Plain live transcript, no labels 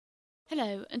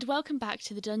Hello, and welcome back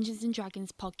to the Dungeons &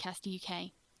 Dragons Podcast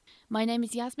UK. My name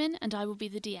is Yasmin, and I will be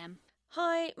the DM.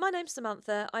 Hi, my name's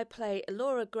Samantha. I play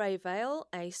Laura Greyvale,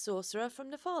 a sorcerer from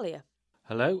Nephalia.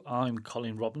 Hello, I'm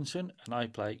Colin Robinson, and I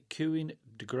play Cuin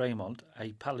de Greymont,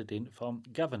 a paladin from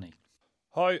Gavany.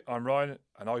 Hi, I'm Ryan,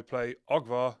 and I play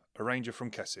Ogvar, a ranger from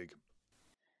Kessig.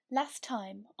 Last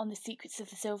time, on the Secrets of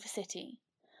the Silver City,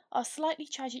 our slightly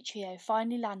tragic trio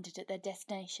finally landed at their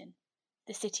destination,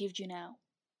 the city of Junau.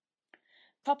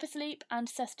 Proper sleep and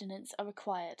sustenance are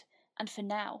required, and for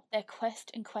now, their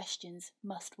quest and questions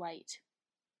must wait.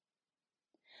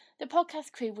 The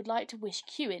podcast crew would like to wish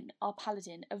Cuin, our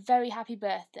paladin, a very happy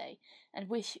birthday and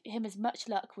wish him as much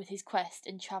luck with his quest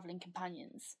and travelling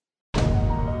companions.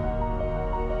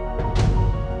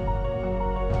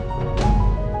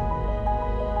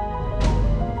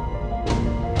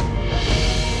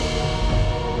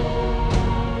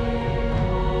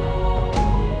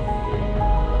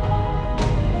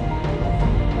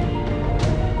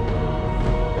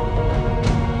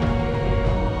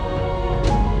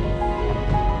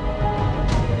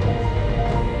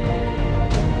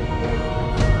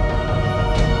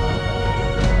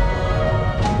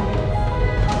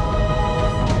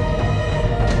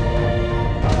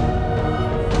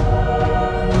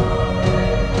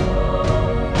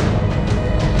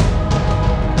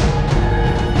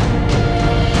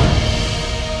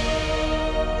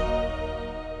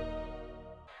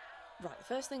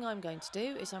 First thing I'm going to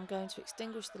do is I'm going to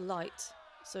extinguish the light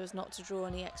so as not to draw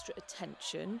any extra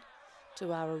attention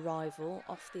to our arrival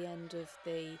off the end of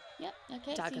the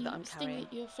dagger so that I'm carrying.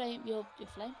 Your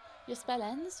spell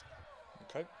ends.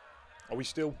 Okay. Are we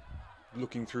still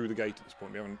looking through the gate at this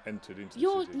point? We haven't entered into the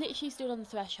You're city. literally still on the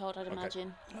threshold, I'd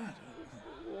imagine.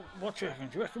 What do you reckon?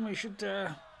 Do you reckon we should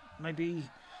maybe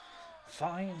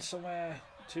find somewhere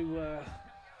to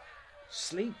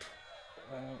sleep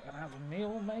and have a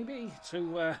meal, maybe,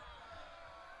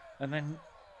 and then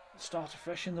start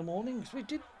afresh in the morning? 'Cause we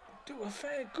did do a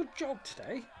fair good job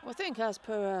today. Well, I think as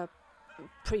per our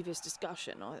previous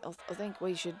discussion, I think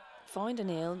we should find an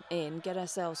inn, get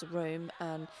ourselves a room,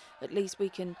 and at least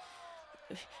we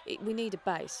need a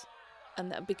base.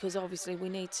 And because obviously we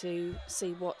need to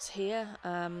see what's here.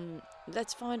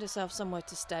 Let's find ourselves somewhere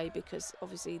to stay because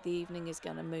obviously the evening is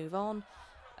going to move on.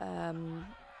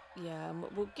 And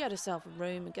we'll get ourselves a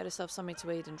room and get ourselves something to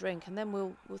eat and drink, and then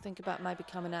we'll think about maybe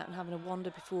coming out and having a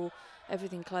wander before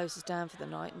everything closes down for the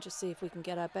night, and just see if we can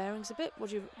get our bearings a bit. What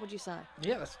do you say?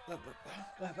 Yeah,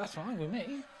 that's fine with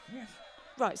me. Yes.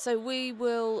 Right, so we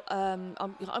will. I'm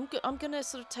going to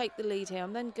sort of take the lead here.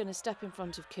 I'm then going to step in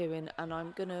front of Cuin, and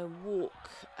I'm going to walk.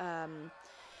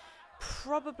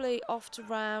 Probably off to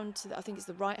round to I think it's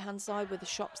the right hand side with the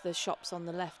shops. There's shops on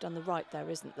the left and the right there,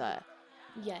 isn't there?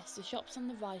 Yes, the shops on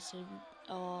the right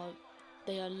are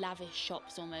lavish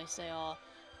shops almost.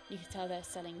 You can tell they're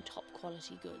selling top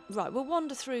quality goods. Right, we'll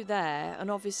wander through there and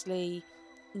obviously,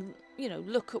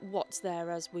 look at what's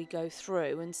there as we go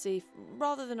through and see if,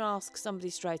 rather than ask somebody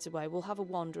straight away, we'll have a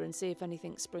wander and see if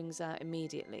anything springs out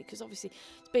immediately. Because obviously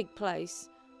it's a big place.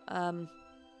 Don't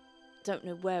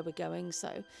know where we're going,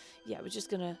 so yeah, we're just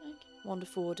going to wander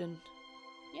forward and...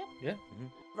 Yep. Yeah. Mm-hmm.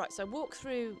 Right, so walk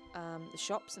through the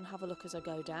shops and have a look as I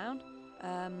go down.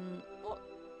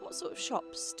 What sort of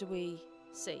shops do we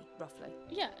see, roughly?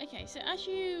 Yeah, okay, so as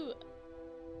you...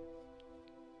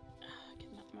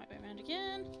 get that the right way around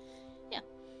again. Yeah,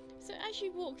 so as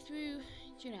you walk through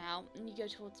Junau and you go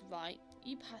towards the right,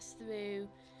 you pass through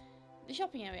the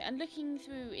shopping area, and looking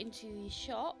through into the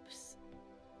shops,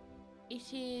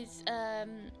 it is,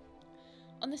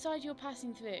 on the side you're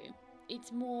passing through,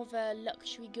 it's more of a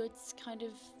luxury goods kind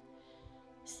of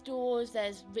stores.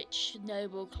 There's rich,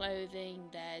 noble clothing.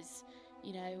 There's,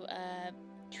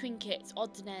 trinkets,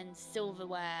 odds and ends,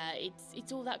 silverware.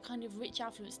 It's all that kind of rich,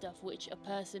 affluent stuff which a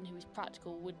person who is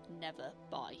practical would never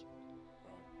buy.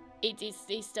 It's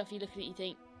stuff you look at it, you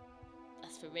think,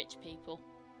 that's for rich people.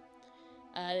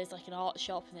 There's like an art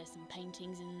shop and there's some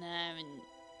paintings in there, and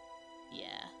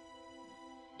yeah.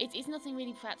 It's nothing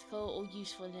really practical or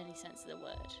useful in any sense of the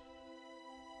word.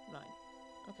 Right.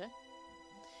 Okay.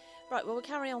 Right. Well, we'll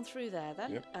carry on through there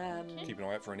then. Yep. Keep an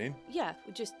eye out for an inn. Yeah.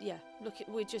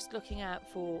 We're just looking out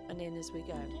for an inn as we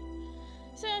go. Okay.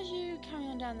 So as you carry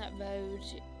on down that road,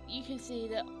 you can see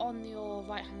that on your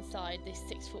right-hand side, this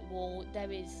 6-foot wall,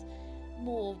 there is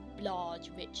more large,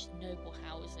 rich, noble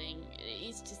housing.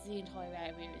 It's just the entire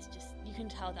area. It's just, you can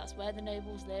tell that's where the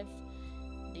nobles live.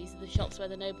 These are the shops where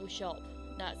the nobles shop.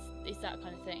 It's that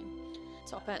kind of thing.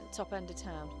 Top end of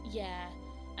town. Yeah.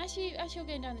 As you're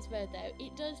going down this road though,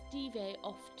 it does deviate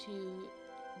off to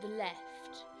the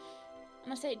left,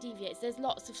 And I say it deviates, there's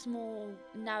lots of small,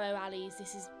 narrow alleys.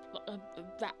 This is a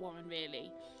rat warren,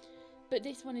 really. But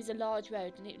this one is a large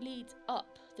road, and it leads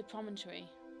up the promontory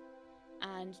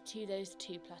and to those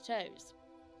two plateaus.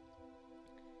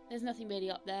 There's nothing really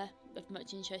up there of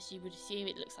much interest, you would assume.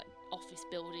 It looks like office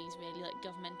buildings, really, like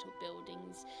governmental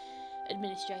buildings,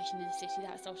 administration of the city,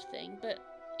 that sort of thing. But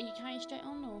are you carrying straight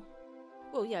on, or...?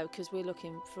 Well, yeah, because we're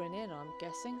looking for an inn, I'm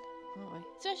guessing, aren't we?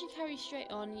 So as you carry straight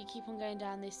on, you keep on going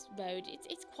down this road.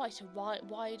 It's quite a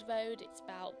wide road. It's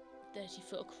about 30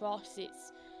 foot across.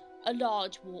 It's a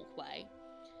large walkway.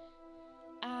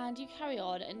 And you carry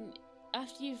on, and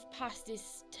after you've passed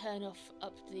this turn off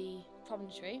up the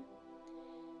promontory,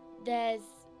 there's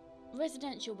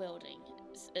residential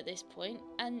buildings at this point,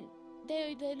 and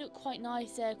they look quite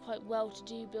nice. They're quite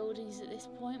well-to-do buildings at this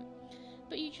point.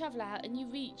 But you travel out and you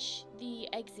reach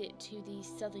the exit to the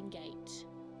southern gate.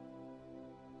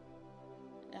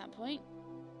 At that point.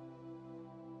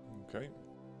 Okay.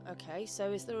 Okay,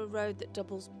 so is there a road that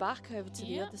doubles back over to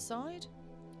the other side?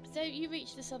 So you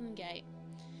reach the southern gate,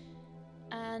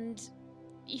 and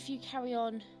if you carry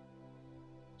on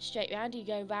straight round, you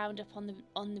go round up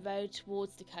on the road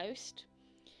towards the coast.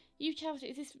 You travel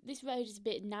through this road is a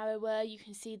bit narrower. You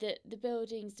can see that the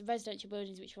residential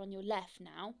buildings which are on your left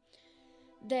now,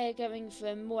 they're going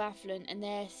from more affluent, and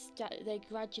they're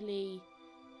gradually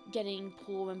getting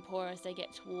poorer and poorer as they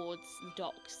get towards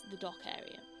the dock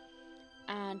area.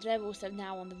 And they're also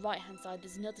now on the right hand side.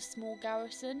 There's another small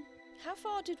garrison. How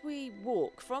far did we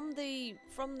walk from the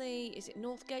is it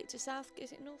North Gate to South?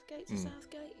 Is it North Gate to South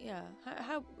Gate? Yeah.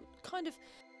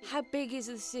 How big is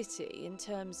the city in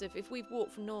terms of if we've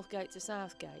walked from North Gate to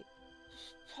South Gate?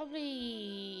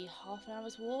 Probably half an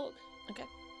hour's walk. Okay.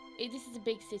 This is a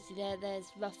big city.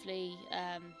 There's roughly.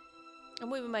 And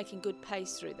we were making good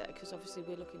pace through there because obviously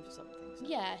we're looking for something. So.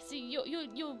 Yeah, so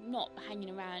you're not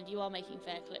hanging around. You are making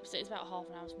fair clips. So it's about half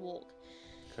an hour's walk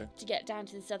to get down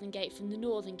to the southern gate from the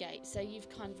northern gate. So you've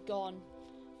kind of gone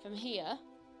from here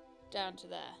down to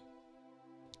there.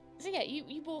 So yeah,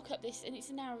 you walk up this, and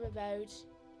it's a narrow road.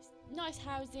 It's nice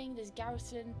housing. There's a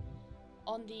garrison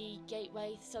on the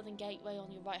gateway, southern gateway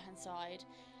on your right hand side.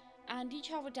 And you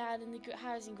travel down, and the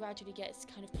housing gradually gets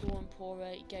kind of poorer and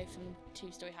poorer. You go from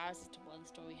 2-story houses to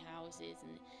 1-story houses,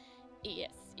 and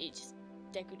it just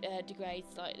degrades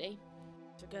slightly.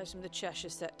 So it goes from the Cheshire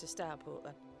set to Stourport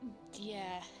then?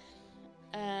 Yeah.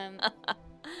 And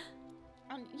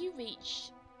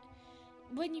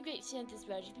when you get to the end of this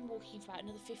road, you've been walking for about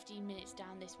another 15 minutes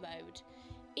down this road,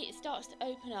 it starts to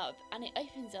open up, and it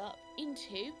opens up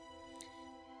into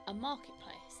a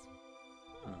marketplace.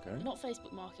 Okay. Not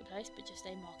Facebook Marketplace, but just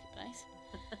a marketplace.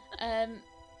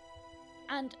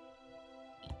 And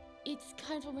it's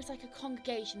kind of almost like a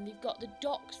congregation. They've got the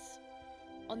docks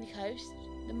on the coast,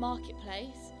 the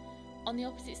marketplace. On the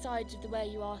opposite side of where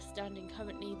you are standing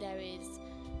currently, there is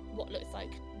what looks like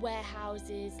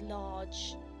warehouses,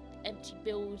 large empty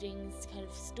buildings, kind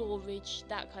of storage,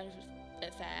 that kind of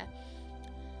affair.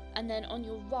 And then on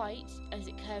your right, as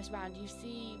it curves around, you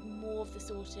see more of the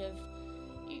sort of...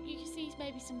 You can see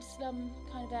maybe some slum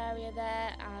kind of area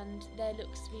there, and there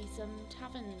looks to be some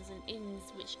taverns and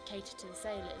inns which cater to the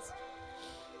sailors.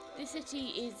 This city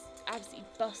is absolutely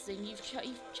bustling. You've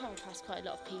travelled past quite a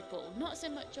lot of people, not so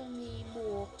much on the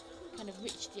more kind of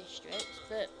rich district,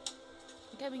 but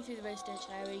going through the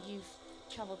residential area, you've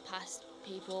travelled past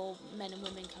people, men and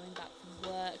women coming back from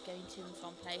work, going to and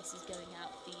from places, going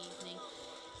out for the evening.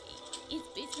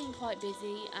 It's been quite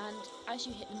busy, and as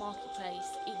you hit the marketplace,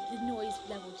 the noise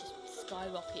level just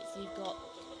skyrockets. You've got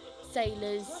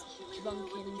sailors,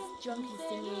 drunken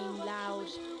singing, loud,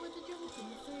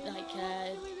 like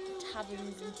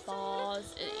taverns and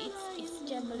bars. It's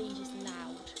generally just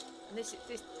loud. And this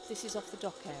is off the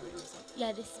dock area, is it?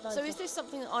 Yeah, this is. So is this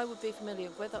something that I would be familiar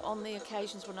with, whether on the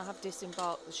occasions when I have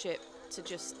disembarked the ship to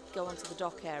just go onto the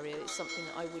dock area, it's something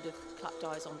that I would have clapped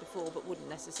eyes on before but wouldn't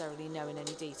necessarily know in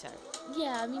any detail?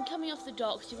 Yeah, I mean, coming off the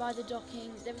docks, you're either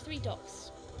docking... There are 3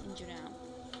 docks in Junau.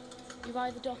 You're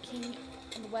either docking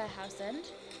on the warehouse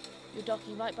end, you're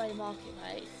docking right by the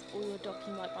marketplace, or you're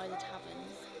docking right by the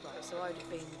taverns. Right, so I would have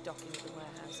been docking at the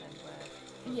warehouse end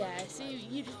where... Yeah, so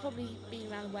you'd have probably been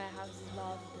around the warehouses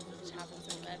rather than the taverns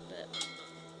on there, but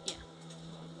yeah.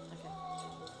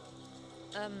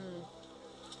 Okay.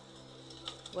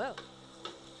 Well,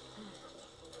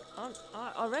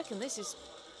 I reckon this is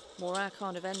more our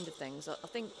kind of end of things. I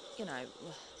think,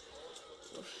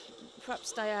 perhaps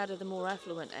stay out of the more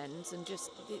affluent ends, and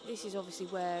just this is obviously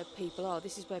where people are.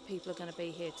 This is where people are going to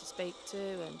be here to speak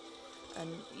to, and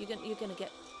you're going to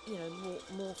get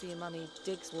more for your money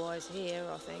digs-wise here,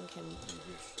 I think, and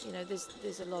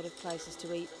there's a lot of places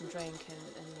to eat and drink and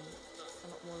a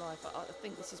lot more life. I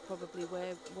think this is probably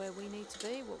where we need to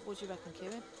be. What do you reckon,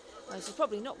 Kieran? This is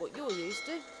probably not what you're used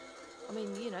to. I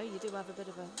mean, you do have a bit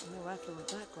of a more affluent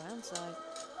background, so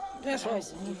Yes, well,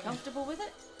 are you comfortable with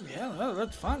it? yeah, well,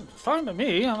 that's fine. Fine by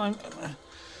me. I mean,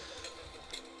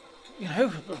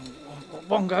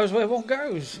 one goes where one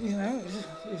goes.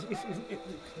 If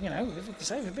we can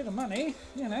save a bit of money,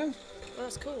 Well,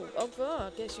 that's cool. I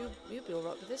guess you'd be all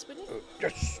right with this, wouldn't you?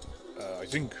 Yes, I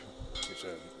think it's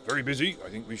very busy. I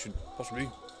think we should possibly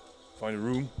find a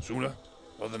room sooner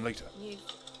rather than later.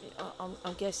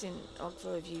 I'm guessing,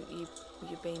 Ogvar,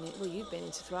 you've been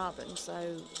into Thraben,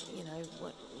 so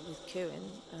with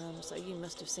Kieran, so you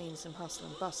must have seen some hustle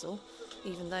and bustle.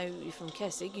 Even though you're from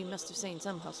Kessig, you must have seen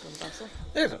some hustle and bustle.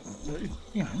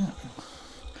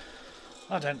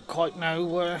 I don't quite know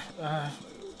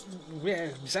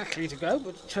where exactly to go,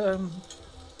 but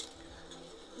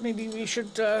maybe we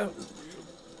should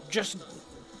just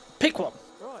pick one.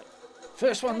 Right.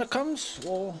 First one that comes,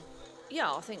 or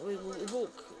Yeah, I think we'll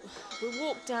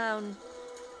walk down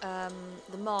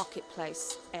the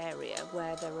marketplace area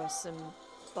where there are some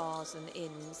bars and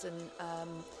inns, and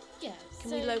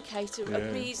can we locate a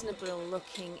reasonable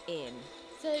looking inn?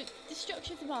 So the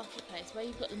structure of the marketplace, where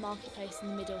you've got the marketplace in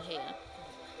the middle here,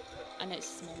 I know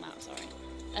it's a small map, sorry,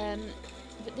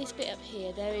 but this bit up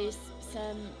here, there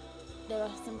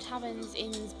are some taverns,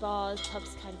 inns, bars,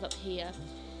 pubs kind of up here.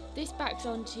 This backs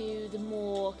onto the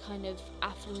more kind of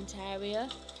affluent area,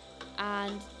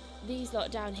 and these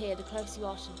lot down here, the closer you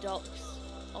are to the docks,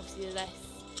 obviously the less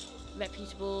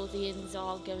reputable the inns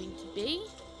are going to be.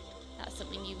 That's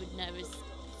something you would know as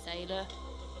a sailor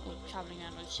or travelling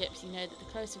around on ships. You know that the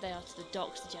closer they are to the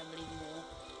docks,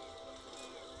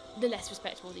 the less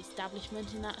respectable the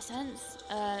establishment in that sense.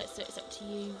 So it's up to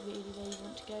you really where you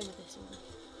want to go with this one.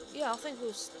 Yeah, I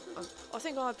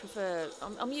think I'd prefer.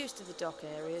 I'm used to the dock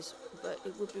areas, but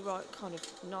it would be kind of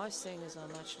nice, seeing as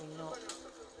I'm actually not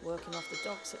working off the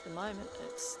docks at the moment.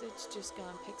 Let's just go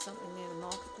and pick something near the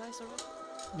marketplace, all right?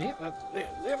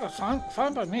 yeah, that's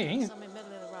fine by me. Something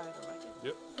middle of the road, I reckon.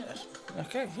 Yep. Yes.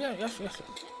 Okay. Yeah. Yes.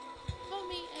 Roll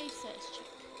me a search check.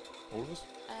 All of us?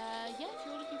 Yeah, if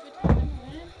you're looking for a tavern,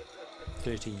 around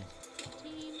 13.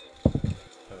 15,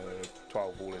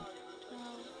 12 all in. 12.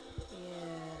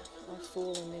 Yeah, I've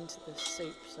fallen into the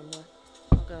soup somewhere.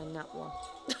 I'll go in that one.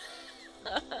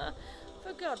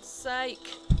 For God's sake.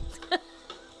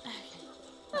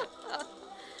 The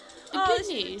Oh, good this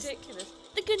is news. ridiculous.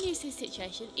 The good news to this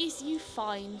situation is you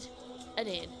find an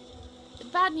inn. The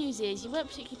bad news is you weren't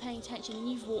particularly paying attention and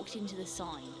you've walked into the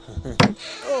sign.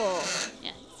 Oh.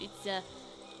 Yeah, it's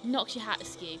knocks your hat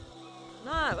askew.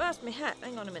 No, that's my hat.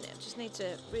 Hang on a minute. I just need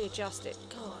to readjust it.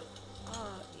 God.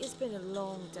 It's been a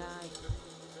long day.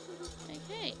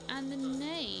 Okay, and the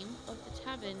name of the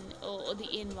tavern, or the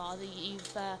inn rather,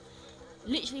 you've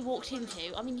literally walked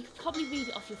into, I mean, you could probably read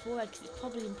it off your forehead because it's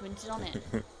probably imprinted on it.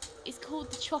 It's called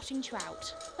the Trotting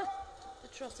Trout. The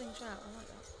Trotting Trout, I like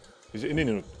that. Is it an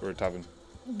inn or a tavern?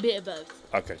 Bit of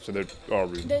both. Okay, so there are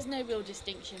rooms. There's no real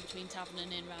distinction between tavern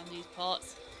and inn around these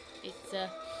parts. It's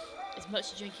as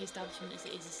much a drinking establishment as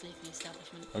it is a sleeping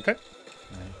establishment. Okay,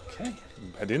 Okay.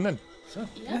 head in then. So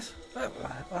Yeah. yes.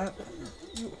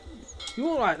 You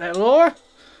all right there, Laura?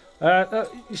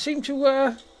 You seem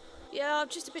to Yeah, I'm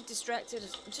just a bit distracted.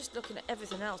 I'm just looking at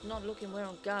everything else, not looking where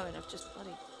I'm going. I've just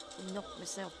bloody knocked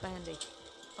myself bandy.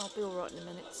 I'll be all right in a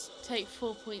minute. Take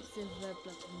 4 points of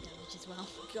bludgeoning damage as well.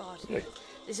 God, Yeah.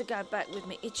 this will go back with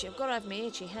me itchy. I've got to have my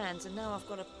itchy hands, and now I've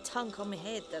got a tunk on my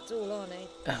head. That's all I need.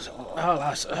 well,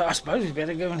 I suppose we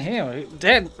better go in here.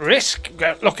 Don't risk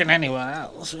looking anywhere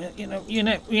else.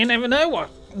 You never know what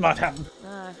might happen.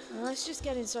 No, let's just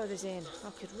get inside this inn. I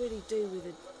could really do with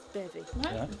a bevy.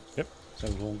 Right. Yeah. Yep.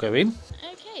 So we'll go in.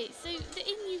 Okay, so the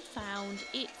inn you found,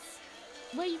 it's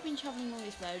where you've been travelling on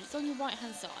this road. It's on your right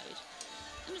hand side.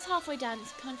 And it's halfway down,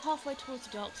 it's kind of halfway towards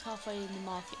the docks, halfway in the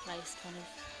marketplace,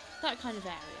 that kind of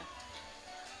area.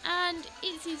 And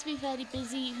it seems to be fairly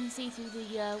busy. You can see through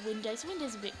the windows. The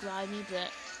window's a bit grimy, but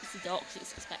it's the docks,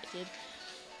 it's expected.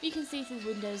 You can see through the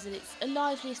windows that it's a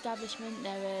lively establishment.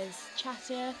 There is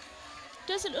chatter.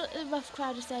 Doesn't look a rough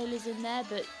crowd of sailors in there,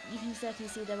 but you can certainly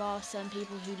see there are some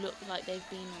people who look like they've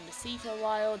been on the sea for a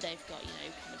while. They've got,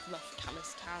 kind of rough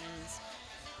calloused hands,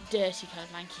 dirty kind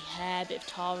of lanky hair, a bit of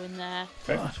tar in there.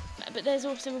 Okay. But there's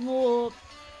also a more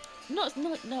not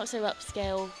so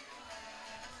upscale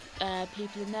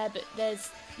people in there, but there's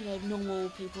normal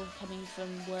people coming from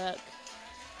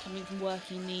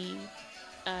work in the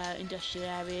industrial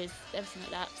areas, everything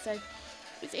like that. So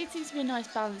it seems to be a nice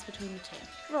balance between the two.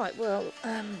 Right. Well,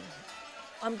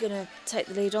 I'm gonna take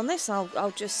the lead on this.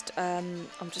 I'll just I'm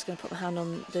just gonna put my hand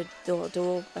on the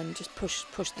door and just push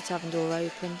the tavern door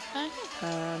open. Okay.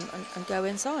 And go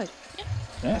inside.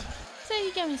 Yeah. So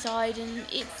you go inside, and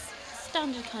it's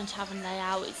standard kind of tavern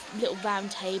layout. It's little round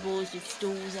tables with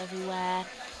stools everywhere.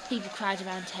 People crowd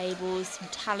around tables. Some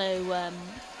tallow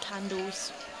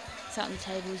candles sat on the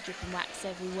tables, dripping wax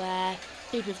everywhere.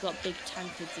 People have got big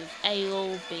tankards of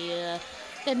ale, beer.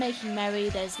 They're making merry.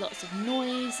 There's lots of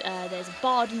noise. There's a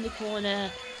bard in the corner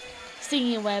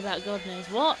singing away about God knows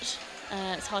what.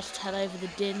 It's hard to tell over the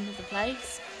din of the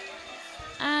place.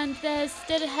 And there's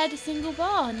dead ahead a single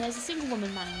bar, and there's a single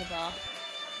woman manning the bar.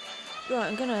 Right.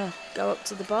 I'm gonna go up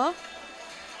to the bar,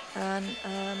 and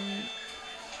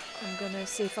I'm gonna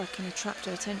see if I can attract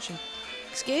her attention.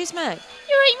 Excuse me.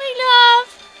 You eat me, love.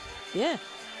 Yeah,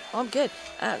 I'm good.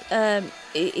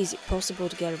 Is it possible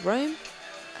to get a room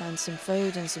and some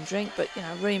food and some drink? But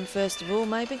room first of all,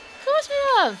 maybe. Of course,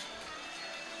 my love.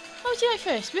 What would you like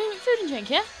first? Food and drink,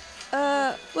 yeah?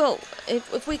 Well,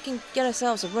 if we can get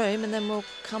ourselves a room, and then we'll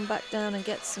come back down and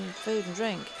get some food and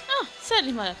drink. Oh,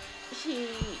 certainly, my love. She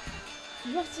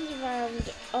rushes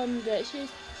around under. She goes,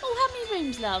 oh, how many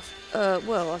rooms, love?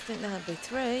 Well, I think that'd be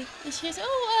 3. And she goes,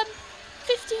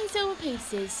 15 silver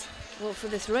pieces. Well, for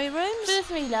the 3 rooms? For the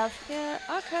 3, love. Yeah,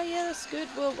 okay, yeah, that's good.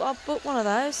 Well, I'll book one of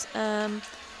those.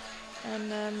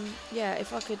 Yeah,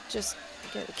 if I could just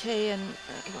get the key and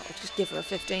I'll just give her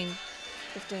 15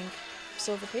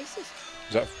 silver pieces.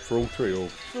 Is that for all 3 or?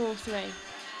 For all 3.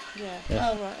 Yeah. Yeah.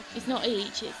 Oh, right. It's not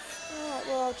each, it's... Alright,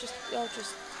 well, I'll just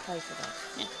pay for that.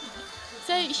 Yeah.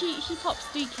 So she pops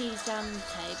 3 keys down the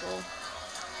table,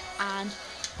 and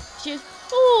she goes,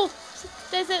 oh,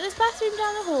 there's bathroom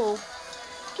down the hall.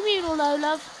 Communal though,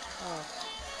 love.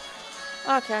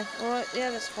 Oh. Okay, alright, yeah,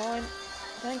 that's fine.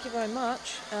 Thank you very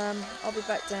much. I'll be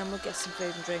back down, we'll get some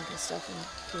food and drink and stuff in a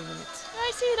few minutes.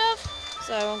 I see you, love.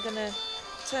 So I'm going to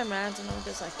turn around and I'm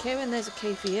going to say, Kieran, there's a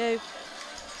key for you.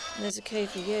 And there's a key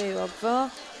for you,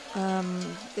 Ogvar.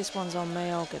 This one's on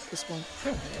me, I'll get this one.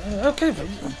 Okay,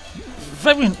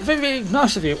 very, very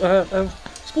nice of you.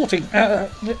 Sporting.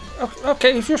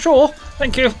 Okay, if you're sure.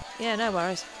 Thank you. Yeah, no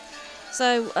worries.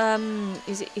 So,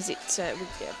 is it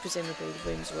presumably the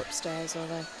rooms are upstairs, are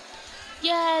they?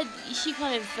 Yeah, she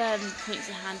kind of points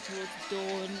her hand towards the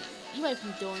door, and you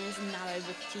open the door, and there's a narrow,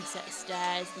 rickety set of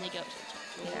stairs, and they go up to the top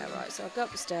floor. Yeah, right. So I'll go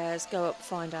up the stairs, go up,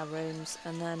 find our rooms,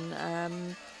 and then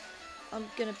I'm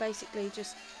going to basically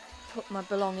just put my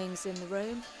belongings in the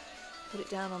room, put it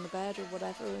down on the bed or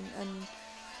whatever, and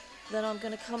then I'm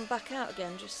going to come back out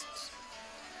again. I'm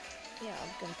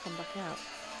going to come back out.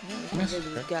 I don't know if I'm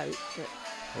really a goat, but...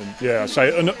 Yeah, I say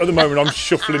at the moment I'm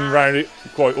shuffling around it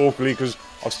quite awkwardly because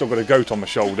I've still got a goat on my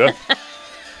shoulder.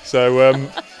 So,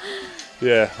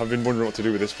 yeah, I've been wondering what to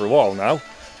do with this for a while now.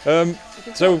 You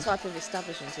can tell what type of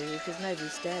establishment it is because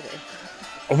nobody's stared at it.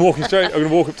 I'm walking straight. I'm going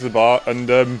to walk up to the bar and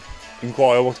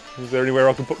inquire, is there anywhere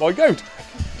I can put my goat?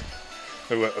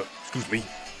 Oh, excuse me.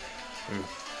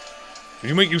 Did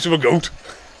you make use of a goat?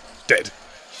 Dead.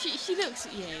 She looks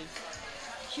at you.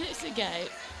 She looks at the goat.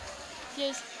 She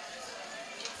goes,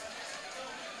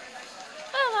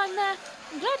 well, I'm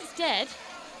glad it's dead.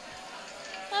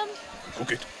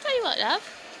 Okay. Tell you what, love.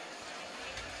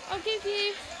 I'll give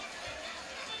you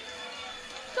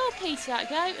gold piece for that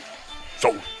goat.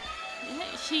 Sold.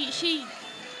 Yeah, she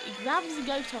grabs the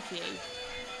goat off you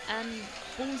and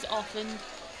pulls it off and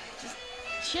just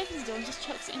she opens the door and just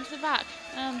chucks it into the back.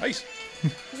 Nice.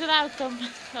 There's a loud thump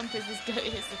as this goat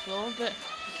hits the floor, but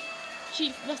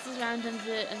she rustles around under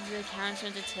the counter,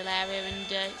 under the till area, and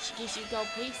she gives you a gold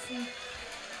piece and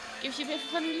gives you a bit of a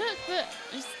funny look, but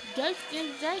just goat at the end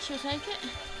of the day, she'll take it.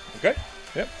 Okay.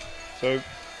 Yep. So,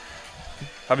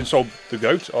 having sold the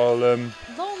goat, I'll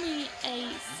Roll me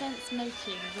a sense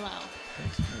motive as well.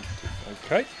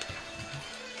 Okay.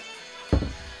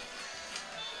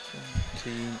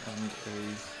 17 and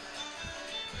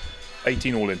a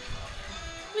 18 all in.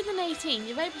 With an 18,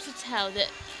 you're able to tell that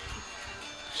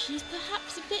she's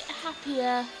perhaps a bit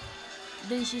happier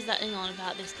than she's letting on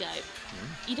about this goat.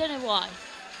 You don't know why,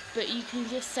 but you can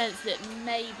just sense that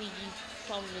maybe you've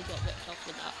probably got ripped off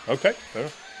with that. Okay, fair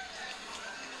enough.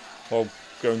 I'll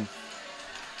go and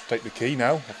take the key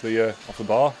now off the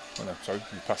bar. Oh no, sorry,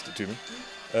 you passed it to me.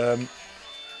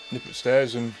 Nip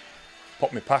upstairs and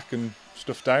pop my pack and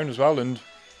stuff down as well and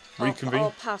reconvene.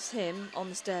 I'll pass him on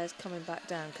the stairs coming back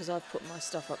down because I've put my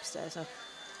stuff upstairs. So.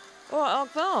 Alright,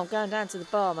 I'm going down to the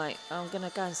bar, mate. I'm going to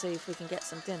go and see if we can get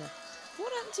some dinner.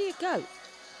 What happened to your goat?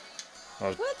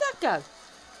 Where'd that go?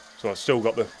 So I've still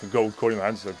got the gold coin in my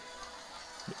hand, so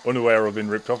unaware I've been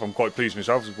ripped off. I'm quite pleased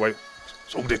myself. Wait,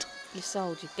 sold it. You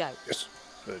sold your goat. Yes.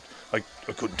 I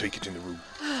couldn't take it in the room.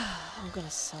 I'm going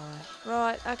to sigh.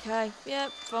 Right, okay. Yeah,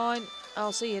 fine.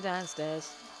 I'll see you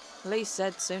downstairs. Lee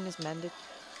said soon as mended.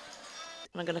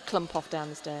 And I'm going to clump off down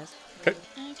the stairs. Okay.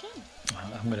 Okay.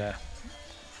 I'm going to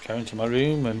go into my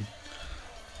room and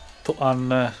put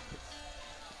on,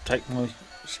 take my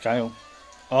scale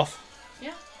off.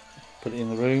 Yeah. Put it in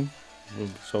the room.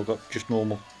 So I've got just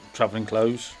normal travelling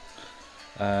clothes.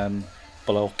 But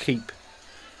I'll keep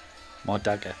my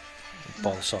dagger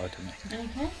by the side of me.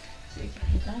 Okay. So you put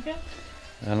your dagger.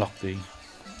 And lock the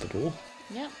door.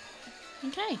 Yep.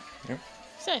 Okay. Yep.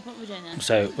 So, what are we doing then?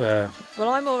 So, Well,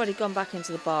 I'm already gone back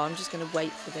into the bar. I'm just going to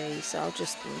wait for these. So I'll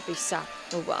just be sat,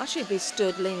 or well, actually be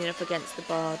stood leaning up against the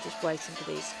bar, just waiting for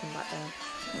these to come back down.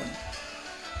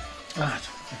 right.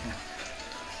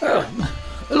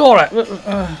 Laura,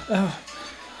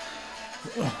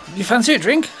 you fancy a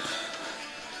drink?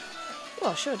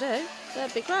 Well, sure do.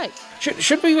 That'd be great.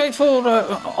 Should we wait for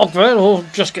Ogver or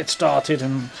just get started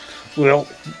and we'll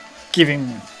give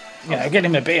him, get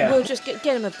him a beer? We'll just get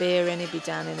him a beer and he'll be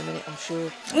down in a minute, I'm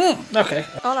sure. Okay.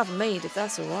 I'll have a mead if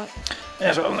that's all right.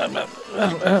 Yes,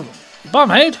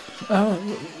 barmaid,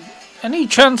 any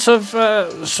chance of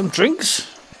some drinks?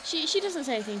 She doesn't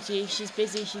say anything to you. She's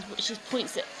busy. She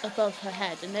points it above her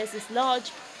head, and there's this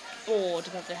large board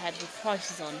above her head with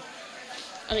prices on,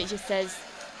 and it just says,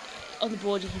 on the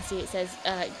board you can see it says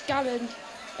gallon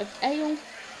of ale,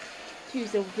 2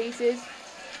 silver pieces,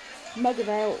 mug of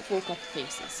ale, 4 copper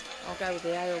pieces. I'll go with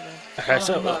the ale then. Okay,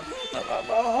 so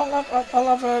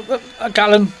I'll have a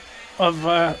gallon of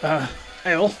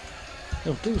ale.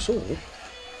 He'll do us all,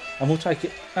 and we'll take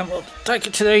it. And we'll take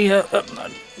it to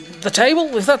the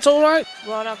table, if that's all right.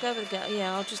 Right, I'll go with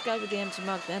I'll just go with the empty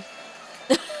mug then.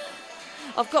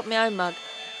 I've got my own mug,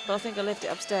 but I think I left it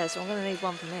upstairs, so I'm going to need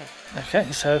one from here.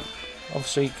 Okay, so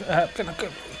obviously, can I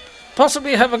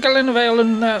possibly have a gallon of ale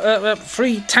and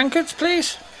 3 tankards,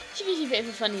 please? She gives you a bit of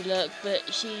a funny look,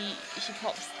 but she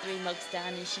pops 3 mugs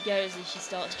down and she goes and she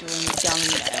starts drawing this gallon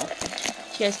of ale.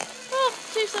 She goes,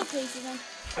 2 silver pieces then.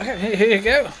 Okay, here you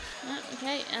go.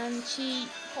 Okay, and she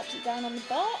pops it down on the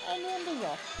bar and wanders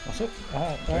off. That's it.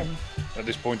 At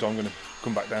this point, I'm going to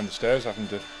come back down the stairs, having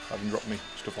dropped my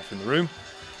stuff off in the room,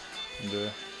 and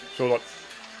sort of like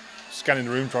scanning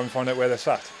the room, trying to find out where they're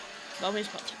sat. Roll me a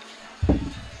spot check.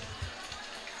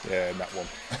 Yeah, and that one.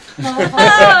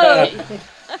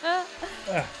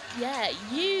 Yeah,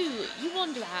 you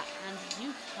wander out and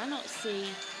you cannot see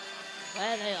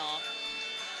where they are.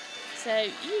 So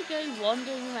you go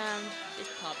wandering around this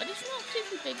pub, and it's not a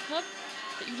particularly big pub,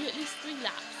 but you do at least 3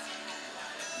 laps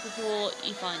before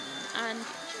you find them. And do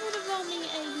you want to roll me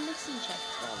a listen check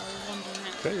while we're wandering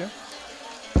around? Okay, yeah.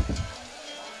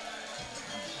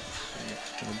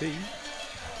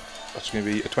 That's going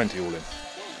to be a 20 all in.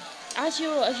 Yeah. As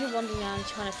you're wandering around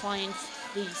trying to find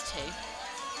these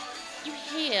 2, you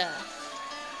hear.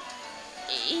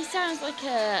 He sounds like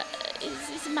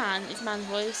it's a man. It's a man's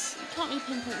voice. You can't really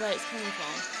pinpoint where it's coming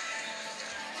from.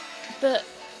 But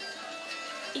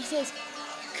he says,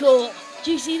 "Cool.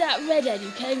 Do you see that redhead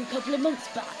who came a couple of months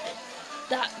back?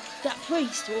 That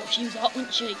priest? Well, she was hot,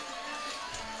 wasn't she?"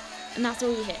 And that's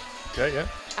all you hear. Okay, yeah.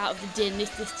 Out of the din, this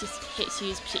just hits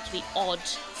you as particularly odd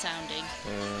sounding.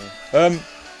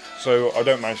 So I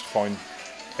don't manage to find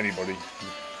anybody.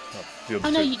 The other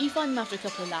Oh no, 2. you find them after a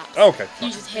couple of laps. Oh, okay. You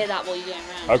just hear that while you're going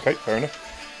around. Okay, fair enough.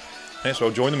 Yeah, so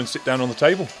I'll join them and sit down on the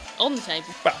table. On the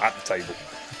table. Well, at the table.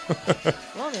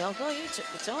 Well, the old guy, you took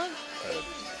the time.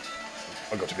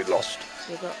 I got a bit lost.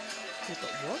 You got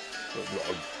what? I got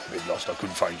a bit lost. I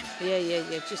couldn't find you.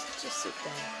 Yeah. Just sit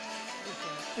down.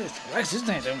 It's the place, isn't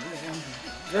it?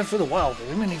 Go through the wild with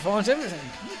him and he finds everything.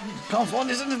 Can't find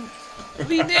us in the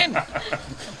lead in.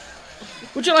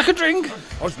 Would you like a drink?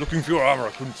 I was looking for your armour.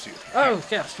 I couldn't see it. Oh,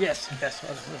 yes.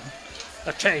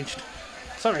 That changed.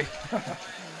 Sorry.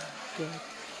 Good.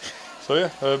 So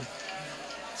yeah,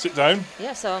 sit down.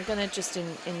 Yeah, so I'm going to just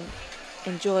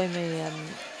enjoy me.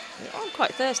 I'm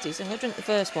quite thirsty, so I'm going to drink the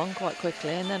first one quite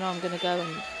quickly, and then I'm going to go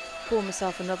and pour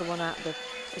myself another one out of the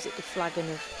flagon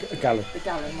of... A gallon. The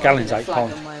gallon. Gallon's £8. 8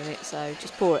 pounds. So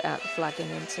just pour it out the flagon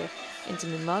into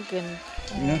my mug and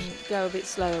go a bit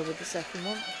slower with the second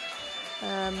one.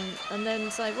 And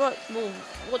then say, right, well,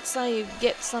 what say you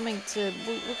get something to...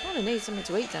 We kind of need something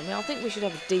to eat, don't we? I think we should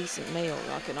have a decent meal,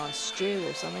 like a nice stew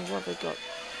or something. What have they got?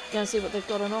 Go and see what they've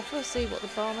got on offer, see what the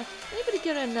barman... Anybody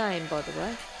get her name, by the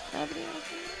way? Nobody else?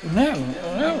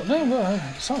 No,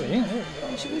 sorry.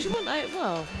 We should want out.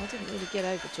 Well, I didn't really get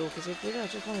over talkative, did I?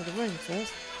 Just wanted the room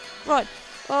first. Right,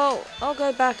 well, I'll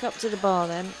go back up to the bar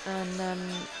then and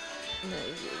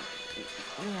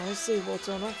see what's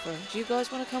on offer. Do you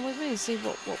guys want to come with me and see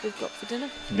what we've got for dinner?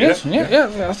 Yes.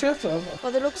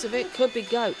 By the looks of it, could be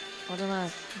goat. I don't know.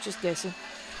 I'm just guessing.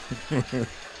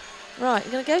 Right,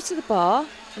 I'm going to go to the bar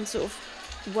and sort of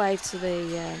wave to the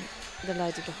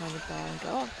lady behind the bar and go,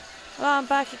 oh, well, I'm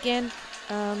back again.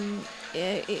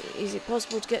 Is it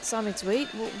possible to get something to eat?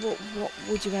 What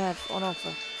would you have on offer?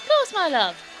 Of course, my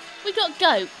love. We got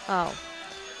goat. Oh,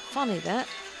 funny that.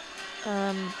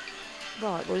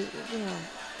 Right, well,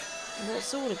 what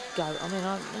sort of goat? I mean,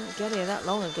 I didn't get here that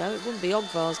long ago. It wouldn't be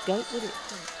Ogvar's goat, would it?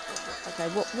 Okay,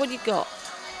 what you got?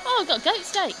 Oh, I've got goat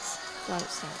steaks. Goat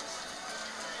steaks.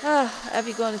 Have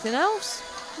you got anything else?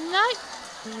 No.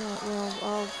 Right,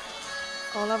 well,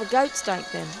 I'll have a goat steak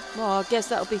then. Well, I guess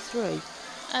that'll be 3.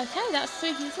 Okay, that's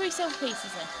three silver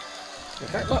pieces then.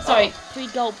 Okay. Well, Sorry, 3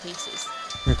 gold pieces.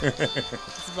 This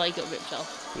is why you got ripped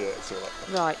off. Yeah, it's all right.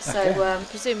 Right, so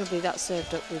presumably that's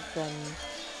served up with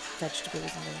vegetables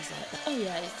and things like that. Oh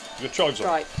yeah. The chives on.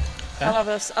 Right.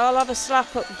 I'll have a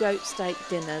slap up goat steak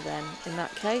dinner then. In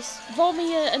that case. Roll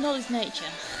me a knowledge nature.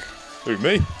 Who,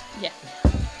 me? Yeah.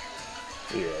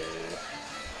 Yeah.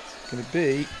 It's going to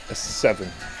be a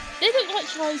 7. They look like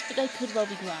chives, but they could well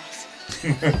be grass.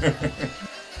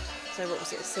 So what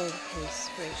was it? A silver piece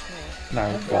for each meal? No,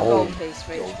 A gold. gold piece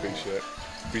for each Gold meal. piece, yeah.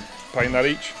 We paying that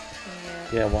each?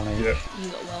 Yeah, 1 each. Yeah. You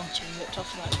got well and ripped off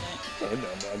for that goat.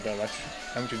 No,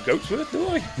 how much a goat's worth, do I?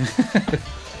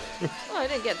 Well, I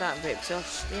didn't get that ripped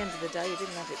off. At the end of the day, you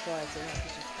didn't have it prior to that,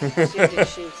 did you? You didn't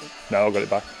shoot it. No, I got it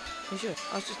back. You sure?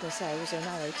 I was just going to say, was there an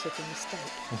arrow tip in the steak?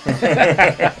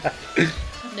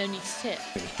 No need to tip.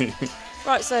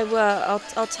 Right, so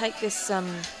I'll take this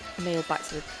meal back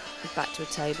to a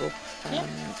table, Yeah.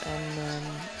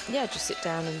 and just sit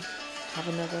down and have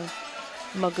another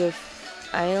mug of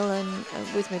ale and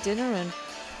with my dinner and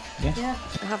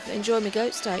enjoy my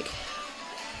goat steak.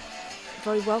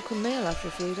 Very welcome meal after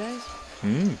a few days.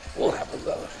 Well,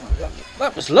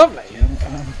 that was lovely.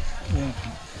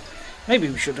 Maybe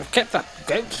we should have kept that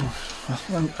goat.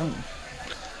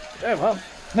 Yeah, well,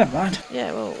 never mind.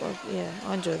 Yeah, well,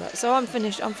 I enjoy that. So I'm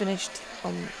finished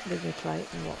with my plate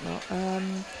and whatnot.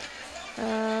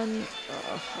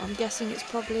 I'm guessing it's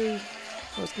probably.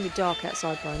 Well, it's going to be dark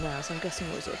outside by now, so I'm guessing,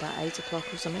 what was it, about 8 o'clock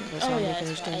or something? By the time we It's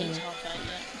finished about 8, dinner. half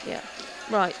 8, Yeah.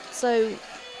 Right, so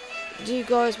do you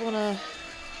guys want to,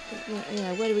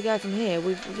 where do we go from here?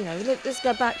 Let's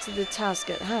go back to the task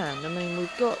at hand. I mean,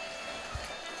 we've got,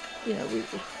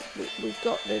 we've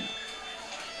got the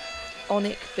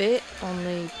onic bit on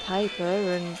the paper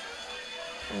and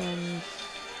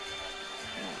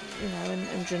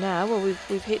Drenau. Well,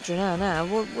 we've hit Drenau now.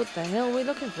 What the hell are we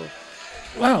looking for?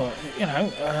 Well,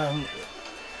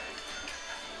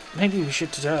 maybe we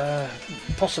should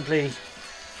possibly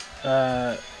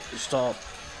start,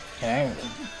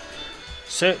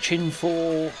 searching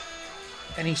for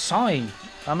any sign.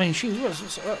 I mean, she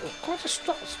was quite a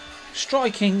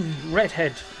striking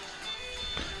redhead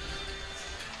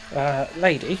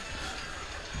lady.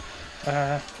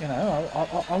 I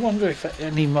wonder if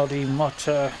anybody might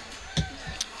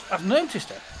have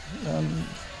noticed her.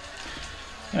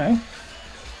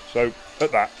 So,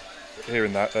 at that,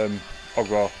 hearing that,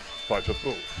 Ogvar pipes up,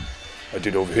 oh, I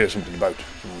did overhear something about a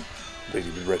lady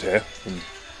with red hair from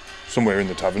somewhere in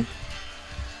the tavern.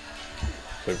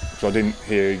 So I didn't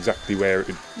hear exactly where it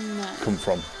had come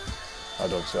from. I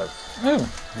don't say. Oh,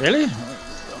 really?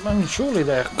 I mean, surely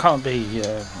there can't be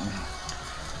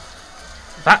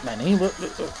that many. But,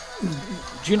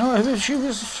 do you know if she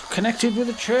was connected with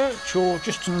the church or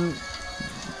just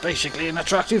basically an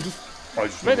attractive? I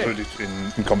just heard it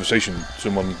in conversation.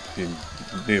 Someone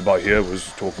nearby here was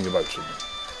talking about something.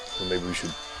 So maybe we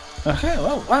should. Okay,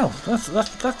 well, that's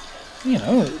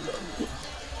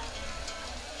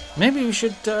maybe we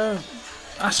should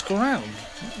ask around.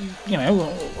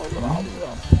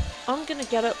 I'm going to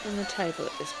get up from the table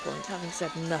at this point, having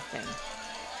said nothing.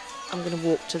 I'm going to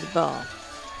walk to the bar.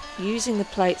 Using the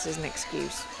plates as an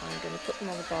excuse, I'm going to put them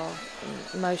on the bar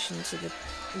and motion to the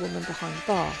woman behind the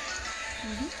bar.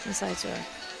 And say to her,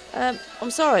 I'm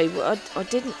sorry, I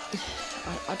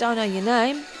don't know your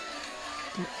name.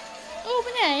 Oh,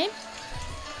 my name?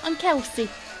 I'm Kelsey.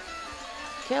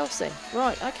 Kelsey,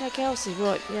 right, okay, Kelsey,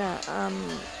 right, yeah,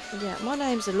 my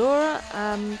name's Alora.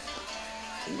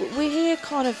 We're here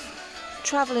kind of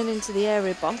travelling into the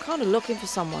area, but I'm kind of looking for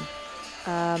someone.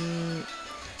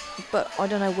 But I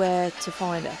don't know where to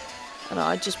find her. And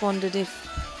I just wondered if,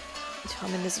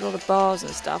 there's a lot of bars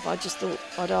and stuff. I just thought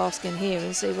I'd ask in here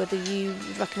and see whether you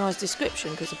recognise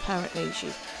description, because apparently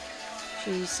she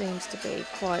seems to be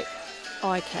quite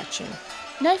eye-catching.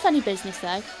 No funny business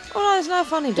though. Oh no, there's no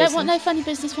funny business. Don't want no funny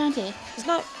business around here.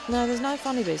 There's no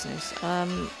funny business. I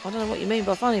don't know what you mean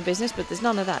by funny business, but there's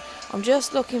none of that. I'm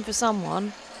just looking for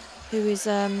someone who is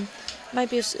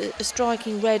maybe a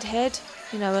striking redhead,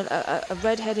 a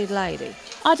red-headed lady.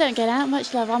 I don't get out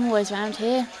much, love. I'm always around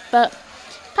here. But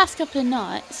past couple of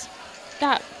nights,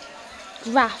 that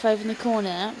Graf over in the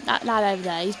corner, that lad over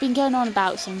there, he's been going on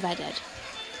about some redhead.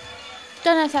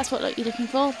 Don't know if that's what you're looking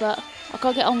for, but I've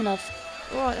got to get on with love.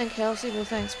 All right then, Kelsey. Well,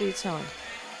 thanks for your time.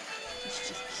 It's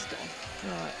just gone.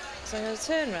 Right. So I'm going to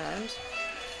turn round,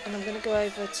 and I'm going to go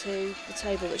over to the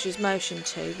table that she's motioned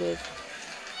to with,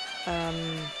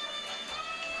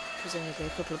 presumably a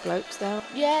couple of blokes there.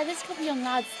 Yeah, there's a couple of young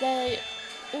lads. They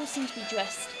all seem to be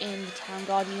dressed in the town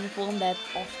guard uniform. They're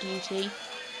off duty.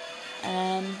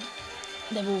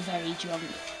 They're all very drunk.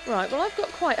 Right. Well, I've got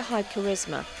quite a high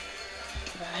charisma.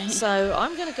 Right. So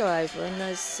I'm going to go over, and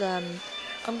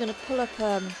I'm going to pull up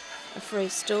a free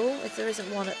stool. If there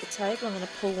isn't one at the table, I'm going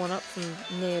to pull one up from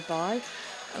nearby,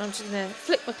 and I'm just going to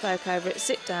flick my cloak over it,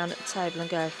 sit down at the table, and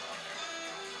go,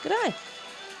 "G'day,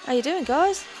 how you doing,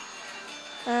 guys?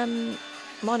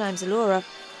 My name's Alora.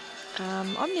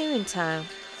 I'm new in town.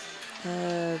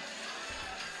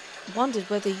 Wondered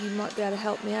whether you might be able to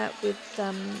help me out with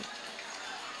a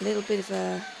little bit of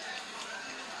a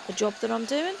job that I'm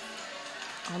doing.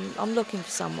 I'm looking for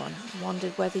someone.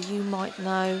 Wondered whether you might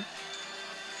know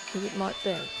who it might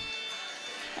be."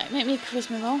 Right, make me a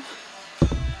charisma roll.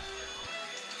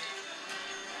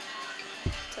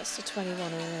 That's the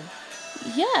 21 in.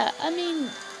 Yeah, I mean,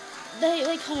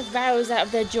 they kind of rouse out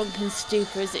of their drunken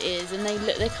stupor as it is, and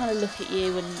they kind of look at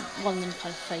you, and one of them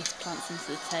kind of face plants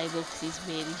into the table because he's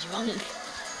really drunk.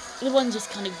 The one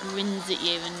just kind of grins at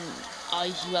you and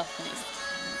eyes you up,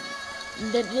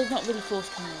 and they're not really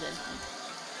forthcoming with anything.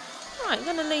 Right, I'm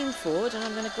going to lean forward, and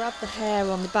I'm going to grab the hair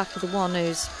on the back of the one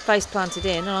who's face planted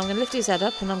in, and I'm going to lift his head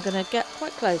up, and I'm going to get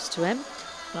quite close to him,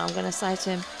 and I'm going to say to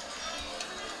him,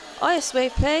 "Hiya,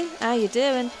 sweet pea, how you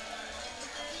doing?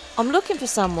 I'm looking for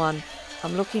someone.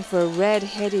 I'm looking for a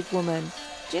red-headed woman.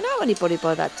 Do you know anybody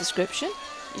by that description?"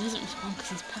 He doesn't respond because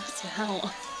he's passed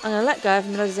out. I'm going to let go of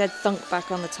him and let his head thunk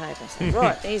back on the table. So,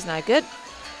 right, he's no good.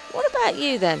 What about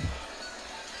you then?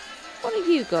 What have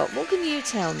you got? What can you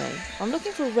tell me? I'm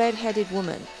looking for a red-headed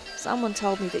woman. Someone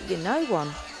told me that you know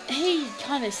one. He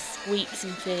kind of squeaks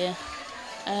in fear.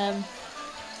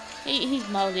 He's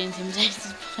mildly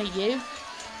intimidated by you.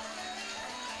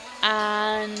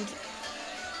 And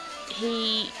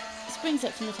he springs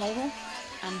up from the table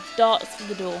and darts for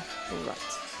the door. Right,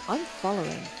 I'm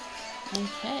following.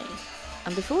 Okay.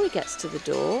 And before he gets to the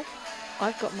door,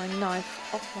 I've got my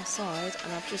knife off my side,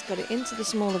 and I've just got it into the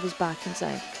small of his back and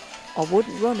saying, "I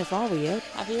wouldn't run if I were you."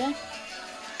 Have you there?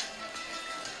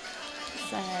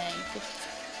 Say 50.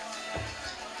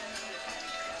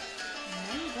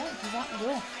 No, you don't. He's out the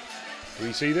door. Do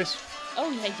we see this? Oh,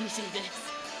 yeah, you see this.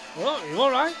 Well, you all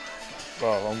right?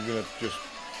 Well, I'm going to just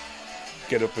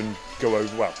get up and go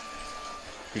over. Well,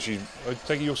 because I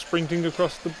take it you're sprinting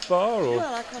across the bar, or?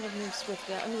 Well, I kind of moved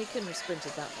swiftly. I mean, he couldn't have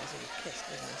sprinted that much. He was pissed,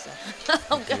 wasn't he? So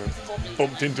I'm going to probably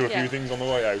Bumped into a few things on the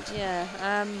way out. Yeah,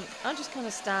 I'll just kind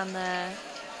of stand there,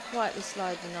 quietly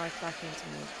slide the knife back into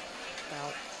my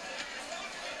belt,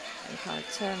 and kind of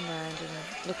turn around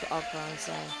and look at Ogbar and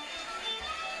say,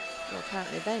 "Well,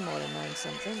 apparently they might have known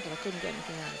something, but I couldn't get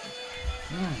anything out of them."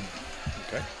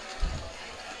 Okay.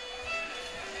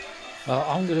 Well,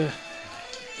 I'm going to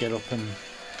get up and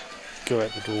go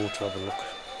out the door to have a look.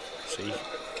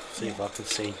 See if I can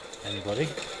see anybody.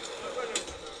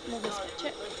 Well, this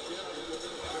check.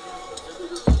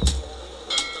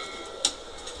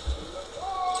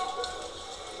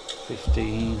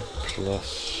 +15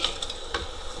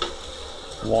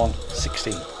 1,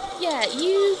 16. Yeah,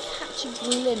 you catch a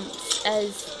glimpse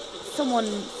as someone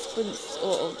sprints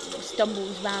or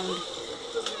stumbles round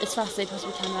as fast as they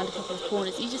possibly can around a couple of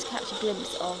corners. You just catch a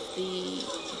glimpse of the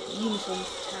uniformed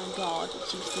town guard,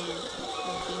 which you've seen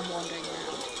have been wandering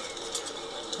around.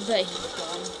 But he's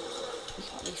gone. You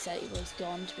can't really say he was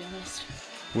gone, to be honest.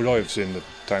 Would I have seen the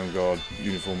town guard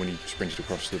uniform when he sprinted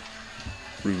across the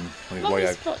room on his way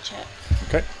out? Spot check.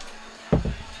 Okay.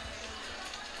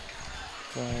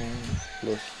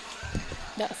 Plus.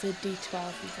 That's a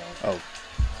D12 you said. Oh.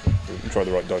 We can try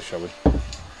the right dice, shall we?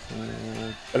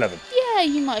 11. Yeah,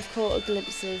 you might have caught a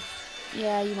glimpse of.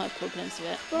 Yeah, you might have caught a glimpse of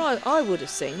it. Well, I would have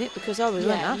seen it because I was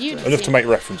went after you'd it. Enough to make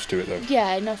reference to it, though.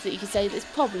 Yeah, enough that you could say that it's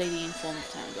probably the informed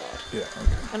town guard. Yeah,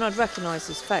 okay. And I'd recognise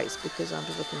his face because I'm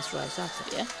just looking straight at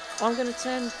it. Yeah. I'm going to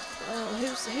turn.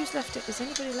 Who's left it? Has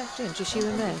anybody left in? Just you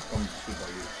and me.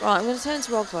 Right, I'm going to turn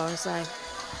to Ogbar and say,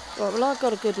 "Right, well, I've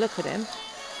got a good look at him.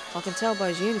 I can tell by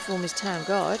his uniform he's town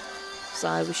guard,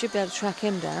 so we should be able to track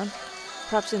him down.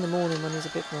 Perhaps in the morning when he's a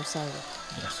bit more sober.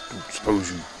 Yes. I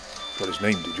suppose you got his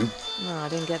name, did you? No, I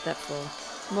didn't get that far.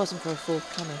 It wasn't for a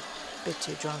forthcoming. A bit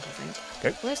too drunk, I think.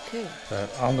 Okay. Where's Koo?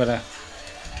 I'm going to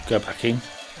go back in.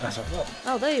 I thought, well,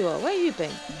 Oh, there you are. Where you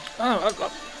been? I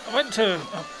went to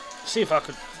see if I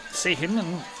could see him,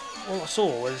 and all I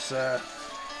saw was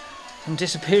him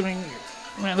disappearing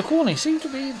around the corner. He seemed to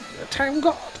be a town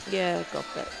guard. Yeah, got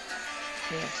that.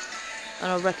 Yeah.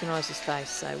 And I recognise his face,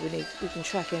 so we can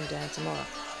track him down tomorrow.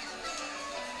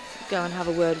 Go and have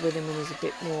a word with him when he's a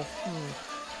bit more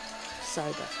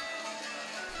sober.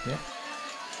 Yeah.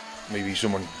 Maybe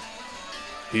someone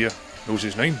here knows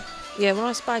his name. Yeah, when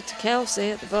I spoke to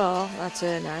Kelsey at the bar, that's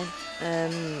her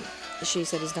name, she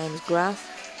said his name is Grath.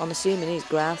 I'm assuming he's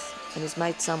Grath, and his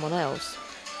mate's someone else.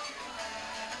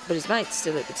 But his mate's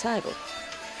still at the table.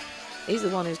 He's the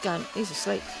one he's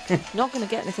asleep. Not going to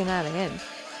get anything out of him.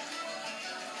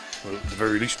 Well, at the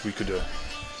very least, we could,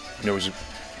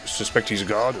 suspect he's a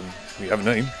guard and we have a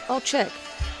name. I'll check.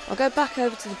 I'll go back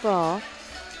over to the bar.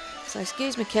 So,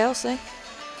 excuse me, Kelsey.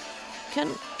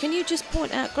 Can you just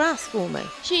point out Grath for me?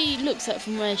 She looks up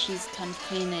from where she's kind of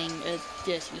cleaning a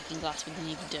dirty-looking glass with an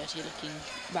even dirtier-looking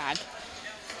rag,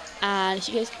 and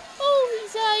she goes,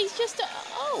 "Oh, he's just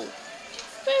oh,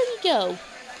 where'd he go?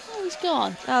 Oh, he's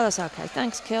gone." Oh, that's okay.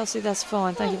 Thanks, Kelsey. That's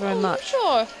fine. Thank you very much.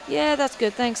 Sure. Yeah, that's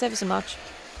good. Thanks ever so much.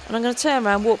 And I'm going to turn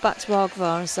around, walk back to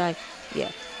Argvar and say,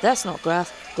 yeah, that's not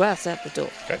Grath. Grath's out the door.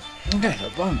 Okay,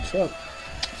 well, so I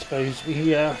suppose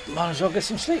we might as well get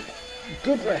some sleep.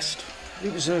 Good rest.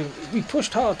 We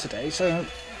pushed hard today, so,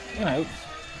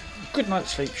 good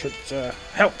night's sleep should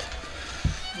help.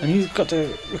 And you've got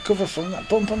to recover from that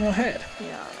bump on your head.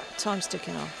 Yeah, time's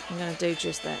ticking on. I'm going to do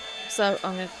just that. So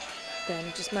I'm going to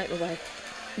then just make my way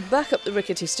back up the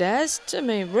rickety stairs to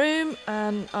my room,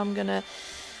 and I'm going to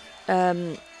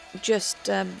does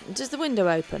the window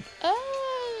open? Yeah,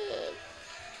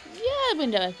 the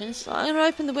window opens. I'm going to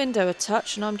open the window a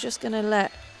touch, and I'm just going to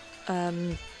let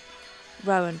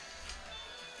Rowan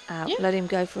out. Yeah. Let him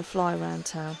go for a fly around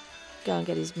town. Go and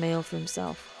get his meal for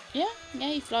himself. Yeah,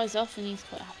 he flies off and he's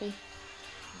quite happy.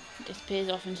 Disappears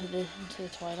off into the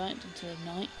twilight, into the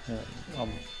night.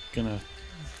 I'm gonna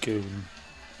go and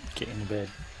get in bed,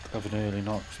 have an early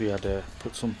night, because we had to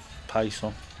put some pace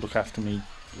on, look after me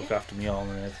arm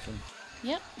and everything.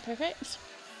 Yep, perfect.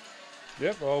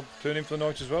 Yep, I'll turn in for the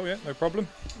night as well, yeah, no problem.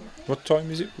 What time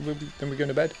is it? Then we're going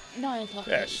to bed? 9 o'clock.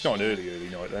 Yeah, it's not an early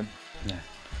night then. Yeah.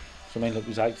 So I mean, look, it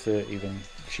was 8:30 when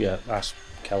she asked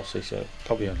Kelsey, so it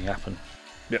probably only happened.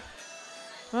 Yep.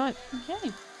 Right.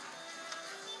 Okay.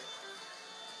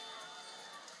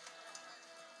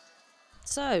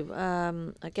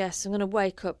 So, I guess I'm going to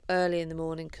wake up early in the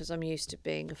morning because I'm used to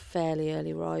being a fairly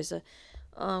early riser.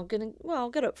 I'll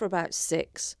get up for about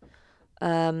 6.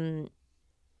 I'm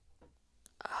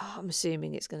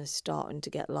assuming it's going to start to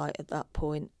get light at that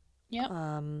point. Yep.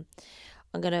 I'm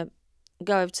going to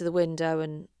go over to the window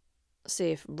and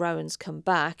see if Rowan's come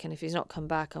back, and if he's not come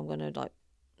back, I'm going to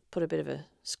put a bit of a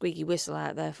squeaky whistle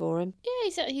out there for him.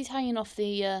 Yeah, he's hanging off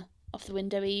the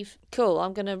window eave. Cool.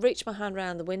 I'm going to reach my hand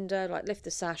around the window, lift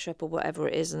the sash up or whatever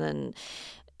it is, and then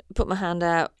put my hand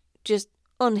out, just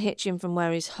unhitch him from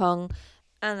where he's hung,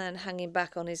 and then hang him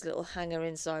back on his little hanger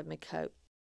inside my coat.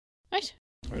 Right.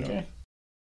 Okay.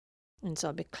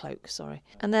 Inside my cloak, sorry.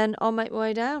 And then I'll make my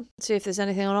way down, see if there's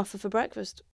anything on offer for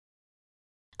breakfast.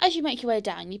 As you make your way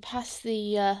down, you pass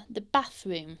the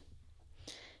bathroom,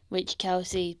 which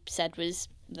Kelsey said was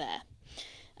there.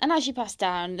 And as you pass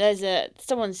down,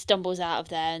 someone stumbles out of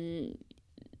there and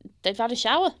they've had a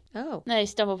shower. Oh. They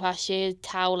stumble past you,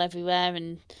 towel everywhere,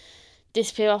 and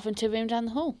disappear off into a room down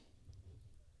the hall.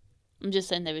 I'm just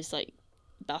saying there is a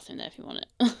bathroom there if you want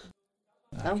it.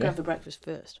 I'm going for breakfast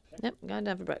first. Yep, I'm going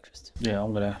down for breakfast. Yeah,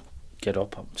 I'm gonna get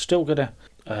up. I'm still gonna.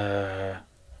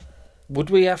 Would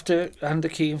we have to hand the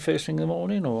key in first thing in the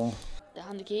morning, or? They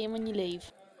hand the key in when you leave.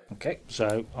 Okay,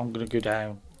 so I'm gonna go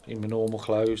down in my normal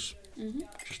clothes, Mhm.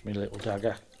 just my little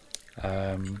dagger,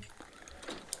 and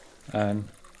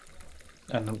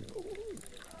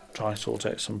try and sort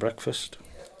out some breakfast.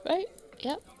 Right.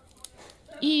 Yep.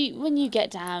 When you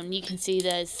get down, you can see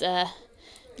there's the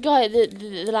guy,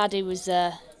 the lad who was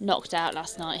knocked out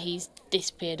last night. He's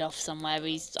disappeared off somewhere.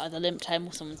 He's either limped home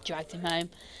or someone's dragged him home.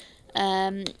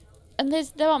 And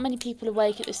there aren't many people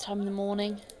awake at this time in the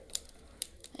morning.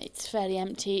 It's fairly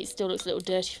empty. It still looks a little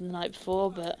dirty from the night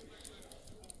before, but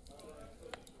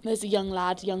there's a young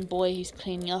boy who's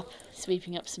cleaning up,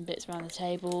 sweeping up some bits around the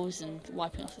tables and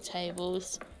wiping off the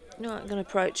tables. No, I'm going to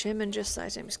approach him and just say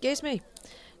to him, "Excuse me,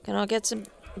 can I get some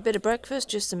a bit of breakfast,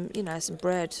 just some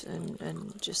bread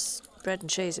and just bread and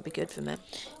cheese would be good for me.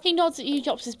 He nods at you,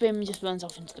 drops his bin, and just runs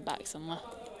off into the back somewhere.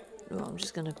 Well, I'm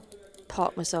just going to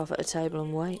park myself at a table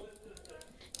and wait.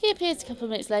 He appears a couple of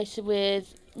minutes later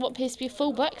with what appears to be a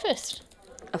full breakfast.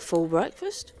 A full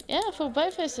breakfast? Yeah, a full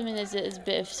breakfast. I mean, there's a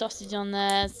bit of sausage on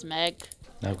there, some egg.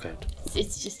 No good.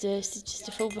 It's just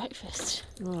a full breakfast.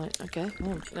 Right, okay.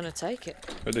 Well, I'm going to take it.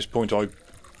 At this point, I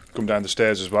come down the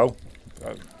stairs as well.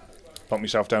 Plonk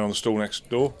myself down on the stool next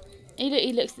door.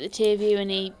 He looks at the two of you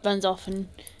and he runs off and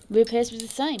reappears with the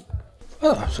same.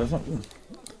 Oh, so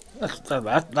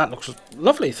that looks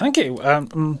lovely. Thank you. How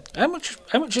much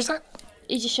is that?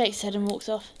 He just shakes his head and walks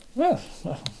off. Well,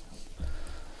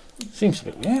 seems a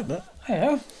bit weird, but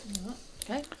hey,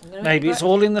 Okay. maybe it's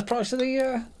all in the price of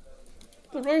the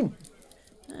room.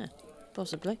 Yeah,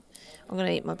 possibly. I'm going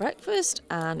to eat my breakfast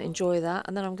and enjoy that,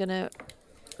 and then I'm going to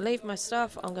leave my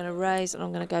stuff. I'm going to raise, and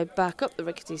I'm going to go back up the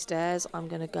rickety stairs. I'm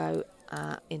going to go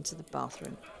into the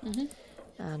bathroom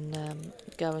and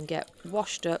go and get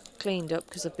washed up, cleaned up,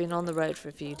 because I've been on the road for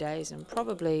a few days and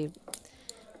probably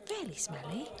fairly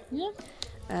smelly. Yeah.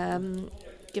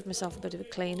 Give myself a bit of a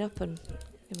clean up and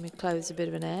give my clothes a bit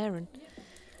of an air,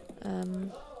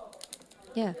 and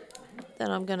yeah.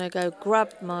 Then I'm going to go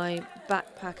grab my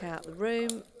backpack out of the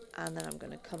room, and then I'm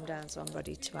going to come down so I'm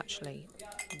ready to actually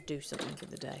do something for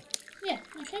the day. Yeah.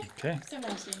 Okay. Okay. So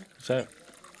nice. So,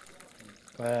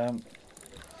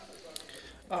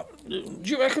 do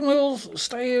you reckon we'll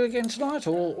stay here again tonight,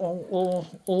 or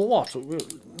what?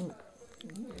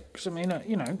 Because I mean,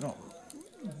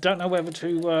 don't know whether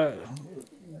to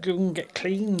go and get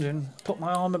cleaned and put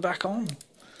my armour back on.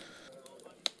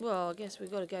 Well, I guess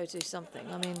we've got to go do something.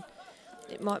 I mean,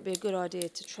 it might be a good idea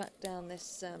to track down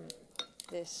this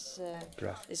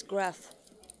Grath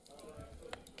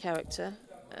character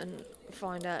and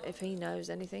find out if he knows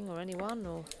anything or anyone,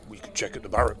 or... We could check at the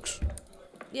barracks.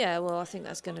 Yeah, well, I think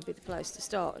that's going to be the place to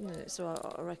start, isn't it? So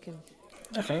I reckon...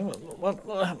 Okay,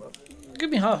 well,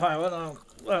 give me half hour and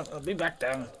I'll be back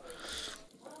down.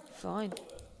 Fine.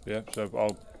 Yeah, so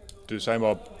I'll do the same.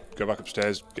 I'll go back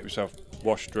upstairs, get myself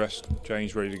washed, dressed,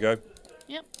 changed, ready to go.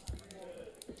 Yep.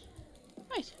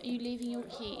 Right. Are you leaving your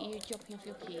key? Are you dropping off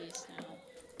your keys now?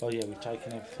 Oh yeah, we've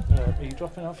taken it. Are you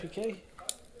dropping off your key?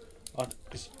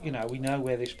 Because we know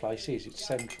where this place is. It's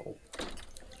central.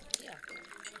 Yeah.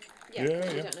 Yeah.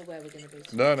 We don't know where we're going to be.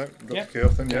 No, drop Yeah. the key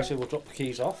off then, yeah. So we'll drop the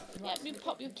keys off. Yeah, you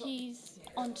pop your keys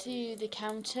onto the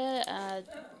counter.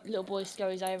 Little boy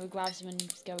scurries over, grabs them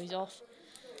and scurries off.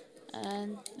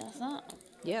 And that's that.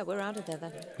 Yeah, we're out of there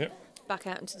then. Yep. Back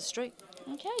out into the street.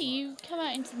 Okay, you come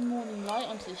out into the morning light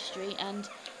onto the street and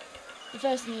the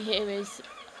first thing you hear is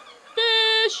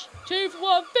fish! 2 for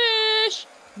 1 fish!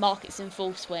 Market's in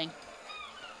full swing.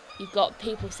 You've got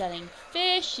people selling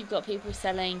fish, you've got people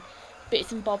selling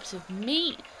bits and bobs of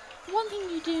meat. One thing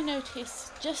you do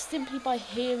notice, just simply by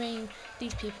hearing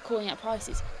these people calling out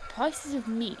prices of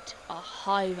meat are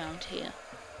high around here.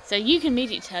 So you can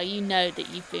immediately tell you know that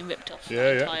you've been ripped off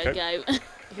the entire go,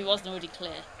 if it wasn't already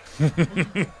clear.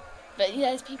 But yeah,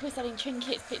 there's people selling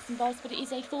trinkets, bits and bobs, but it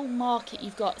is a full market.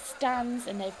 You've got stands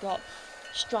and they've got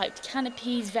striped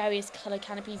canopies, various colour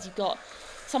canopies. You've got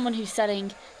someone who's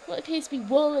selling what appears to be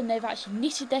wool and they've actually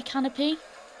knitted their canopy.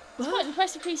 It's quite an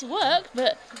impressive piece of work,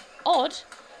 but odd.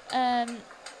 And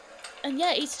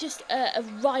yeah, it's just a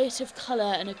riot of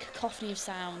colour and a cacophony of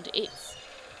sound. It's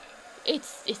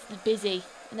busy,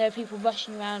 and there are people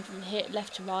rushing around from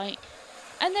left to right.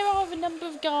 And there are a number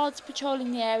of guards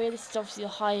patrolling the area. This is obviously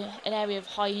an area of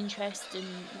high interest and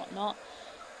whatnot.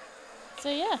 So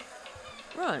yeah.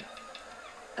 Right.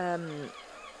 I'm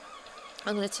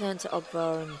going to turn to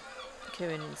Ogvar and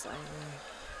Kieran and say,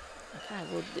 okay,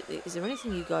 well, is there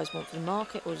anything you guys want for the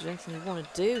market, or is there anything you want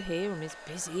to do here? I mean, it's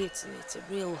busy. It's a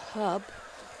real hub,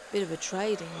 bit of a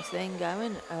trading thing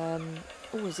going.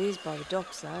 Always is by the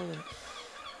docks though.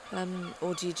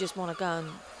 Or do you just want to go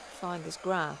and find this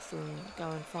Grath and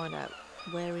go and find out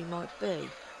where he might be?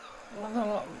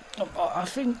 Well, I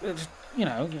think that,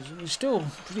 we're still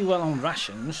pretty well on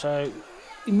rations, so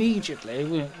immediately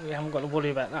we haven't got to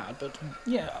worry about that. But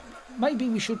yeah, maybe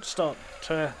we should start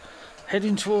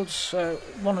heading towards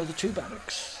one of the 2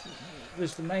 barracks.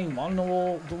 There's the main one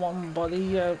or the one by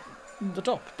the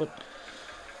dock, but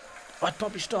I'd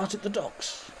probably start at the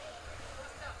docks.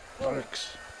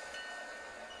 Barracks.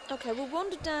 Okay, we'll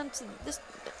wander down to this.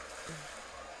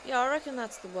 Yeah, I reckon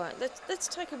that's the way. Let's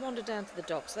take a wander down to the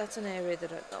docks. That's an area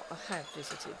that I have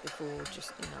visited before,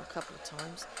 just a couple of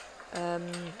times,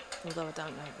 although I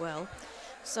don't know it well.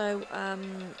 So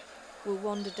we'll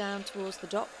wander down towards the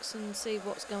docks and see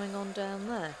what's going on down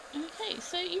there. Okay,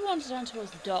 so you wander down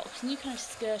towards the docks and you kind of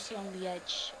skirt along the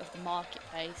edge of the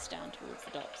marketplace down towards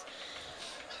the docks.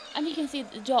 And you can see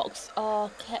that the docks are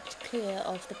kept clear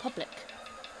of the public.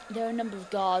 There are a number of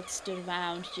guards stood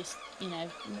around just,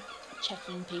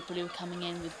 checking people who are coming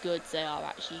in with goods. They are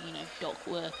actually, dock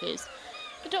workers.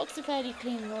 The docks are fairly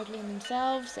clean and orderly in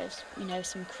themselves. There's,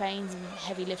 some cranes and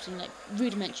heavy lifting, like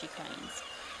rudimentary cranes.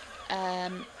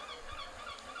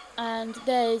 And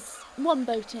there's one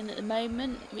boat in at the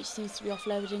moment, which seems to be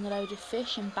offloading a load of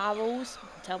fish and barrels. You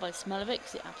can tell by the smell of it,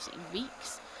 because it absolutely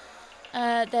reeks.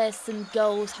 There's some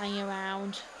gulls hanging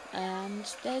around, and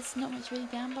there's not much really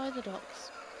down by the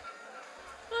docks.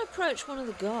 Can I approach one of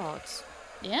the guards?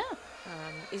 Yeah.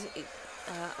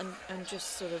 And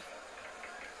just sort of,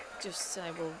 just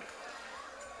say, well,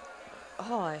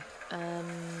 hi,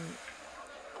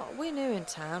 we're new in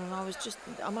town, and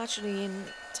I'm actually in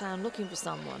town looking for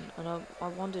someone, and I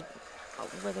wondered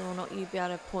whether or not you'd be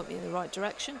able to point me in the right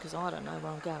direction, because I don't know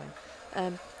where I'm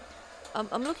going.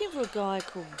 I'm looking for a guy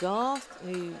called Garth,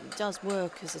 who does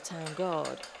work as a town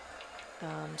guard.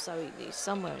 So he's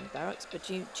somewhere in barracks, but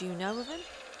do you know of him?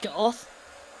 Garth?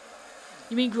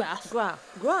 You mean Graff?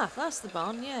 Graff, that's the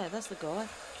bun, yeah, that's the guy.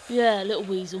 Yeah, little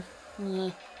weasel.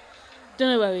 Don't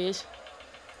know where he is.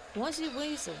 Why is he a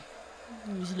weasel?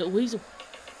 He's a little weasel.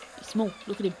 He's small,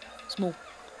 look at him, small.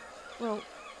 Well,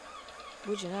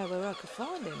 would you know where I could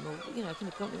find him? Or, can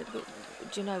you point me,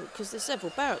 do you know, because there's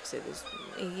several barracks here, there's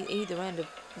either end of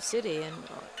the city, and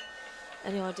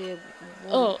any idea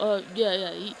what...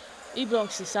 Yeah, he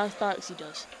belongs to the South Barracks, he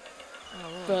does. Oh,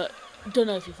 right. But don't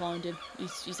know if you find him.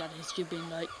 He's had a history of being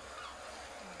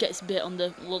gets a bit on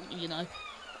the,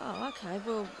 Oh, okay,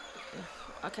 well,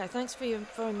 okay, thanks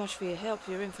very much for your help,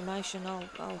 your information.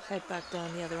 I'll head back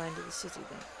down the other end of the city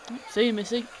then. See you,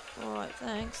 Missy. Alright,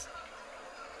 thanks.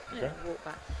 Okay. Yeah, walk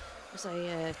back. I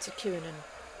say to Kieran and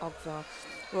Ogvar.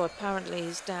 Well, apparently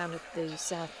he's down at the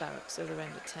South Barracks, other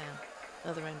end of town,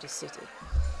 other end of city.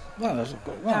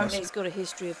 Apparently he's got a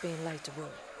history of being late to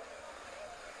work.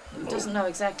 He doesn't know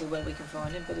exactly where we can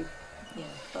find him,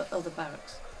 but other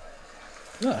barracks.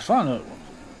 Yeah, that's fine.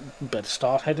 We better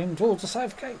start heading towards the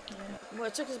South Gate. Yeah. Well,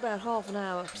 it took us about half an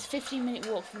hour. It's a 15-minute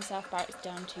walk from the South Barracks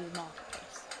down to the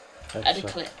marketplace. Okay, At a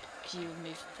clip, because you were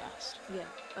moving fast. Yeah,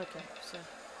 okay, so...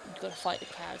 You've got to fight the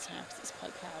clouds now, because it's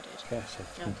quite clouded. Yeah, so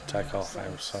we can take half hour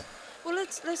or so. Well,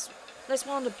 let's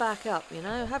wander back up,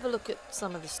 have a look at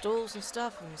some of the stalls and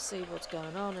stuff and see what's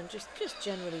going on, and just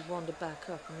generally wander back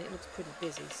up, and it looks pretty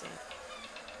busy, so...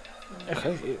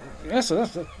 Okay, yeah, so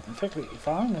that's perfectly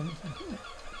fine. And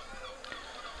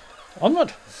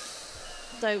onward.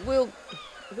 So we'll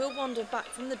wander back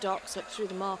from the docks up through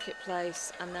the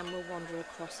marketplace, and then we'll wander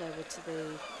across over to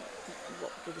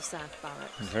what would be the South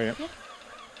Barracks. Okay, yeah.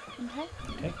 Okay.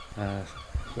 Okay.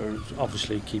 So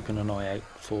obviously keeping an eye out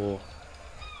for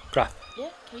Graff. Yeah,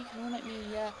 okay, you can all make me...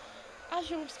 as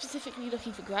you're specifically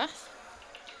looking for Graff,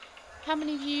 how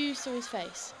many of you saw his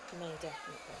face? Me,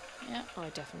 definitely. Yeah. I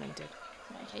definitely did.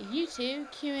 Okay, you two,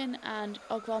 Kieran and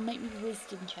Ogvar, make me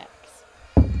wisdom checks.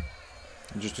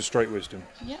 Just a straight wisdom.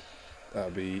 Yep. That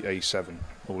would be a 7.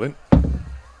 All in.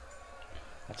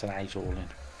 That's an 8 all in.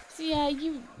 So yeah,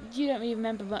 you don't really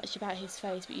remember much about his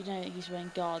face, but you know that he's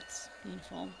wearing guard's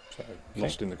uniform. So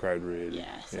lost in the crowd, really.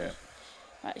 Yeah. So, Yeah.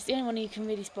 Right, it's the only one you can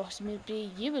really spot him would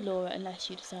be you, Laura, unless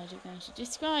you decide you're going to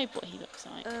describe what he looks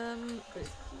like.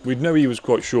 We'd know he was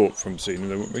quite short from seeing him,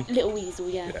 though, wouldn't we? Little weasel,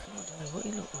 yeah. I don't know what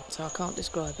he looked like, so I can't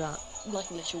describe that. Like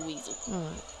a little weasel.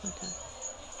 Right, okay.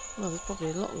 Well, there's probably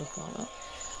a lot look like that.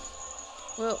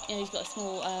 Well, Yeah, he's got a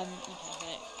small.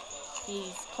 He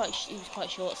was quite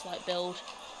short, slight build,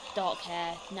 dark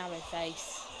hair, narrow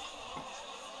face,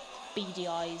 beady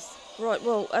eyes. right,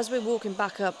 well, as we're walking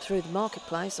back up through the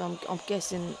marketplace, I'm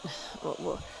guessing...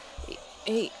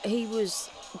 He was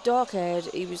dark-haired,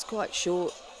 he was quite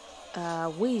short,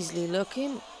 weaselly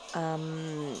looking,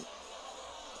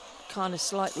 kind of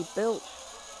slightly built.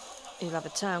 He'll have a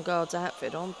town guard's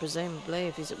outfit on, presumably,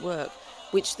 if he's at work,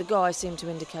 which the guy seemed to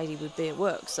indicate he would be at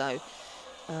work, so...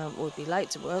 would be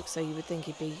late to work, so you would think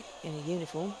he'd be in a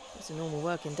uniform. It's a normal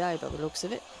working day by the looks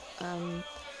of it.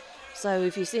 So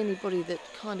if you see anybody that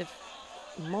kind of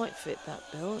might fit that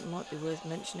bill, it might be worth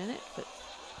mentioning it, but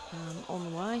on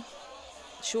the way,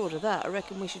 short of that, I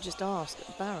reckon we should just ask at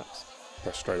the barracks.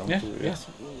 Press straight on Yeah, to it, yes.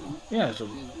 Yeah, so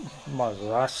might as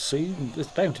well ask. See, there's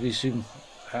bound to be some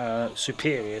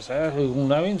superiors there who will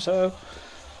know him, so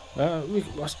I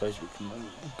suppose we can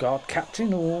guard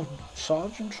captain or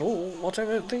sergeant or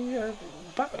whatever at the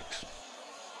barracks.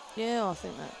 Yeah, I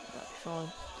think that'd be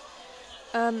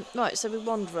fine. Right, so we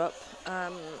wander up.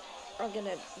 I'm going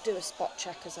to do a spot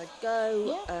check as I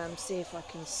go, Yeah. See if I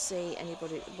can see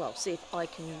anybody, see if I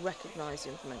can recognise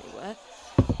him from anywhere.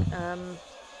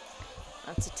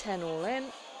 That's a 10 all in.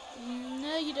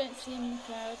 No, you don't see him in the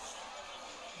crowds.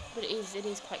 But it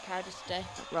is quite crowded today.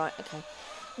 Right, okay.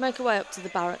 Make our way up to the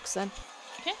barracks then.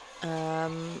 Okay.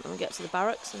 When we get to the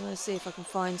barracks, I'm going to see if I can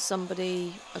find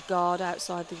somebody, a guard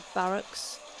outside the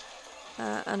barracks,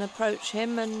 and approach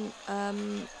him and...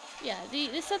 Yeah,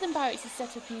 the southern barracks is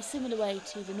set up in a similar way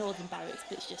to the northern barracks,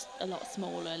 but it's just a lot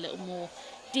smaller, a little more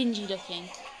dingy looking.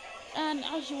 And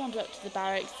as you wander up to the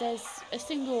barracks, there's a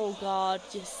single guard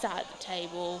just sat at the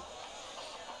table,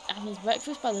 having his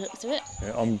breakfast by the looks of it.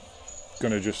 Yeah, I'm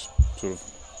going to just sort of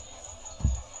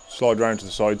slide round to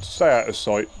the side, stay out of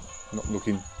sight, not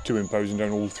looking too imposing.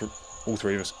 Don't all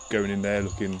three of us going in there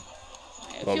looking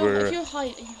Right, like if you're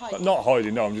hiding, not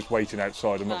hiding. No, I'm just waiting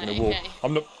outside. I'm not going to walk. Okay.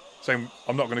 I'm not saying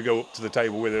I'm not going to go up to the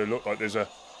table where it look like there's a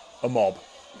mob.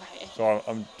 Right, So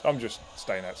I'm just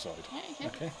staying outside. okay.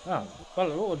 Okay. Oh,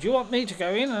 well, do you want me to go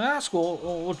in and ask,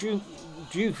 or do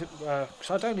you?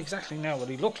 Because I don't exactly know what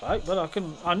he looked like, but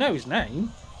I know his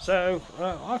name, so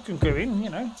I can go in. Yeah,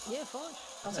 fine.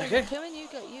 I'll say, Okay. come in, you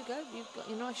go. You've got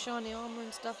your nice shiny armour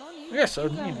and stuff on. You Yes, go you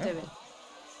and know. do it.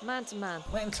 Man to man.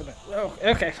 Wait a minute. Oh,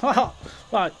 okay.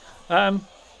 Right.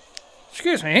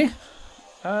 Excuse me.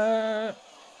 I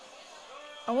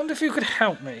wonder if you could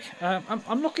help me.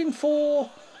 I'm looking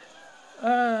for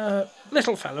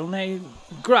little fellow named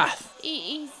Grath.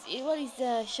 He's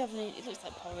shoving it. It looks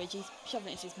like porridge. He's shoving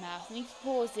it into his mouth, and he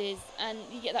pauses, and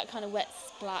you get that kind of wet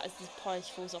splat as the porridge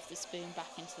falls off the spoon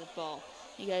back into the bowl.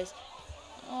 He goes,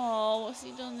 "Oh, what's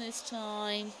he done this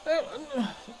time?"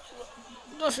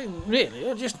 Nothing really.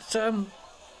 I'm just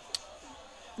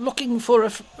looking for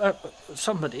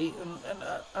somebody, and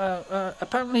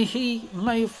apparently he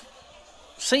may have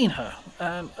seen her.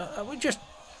 We just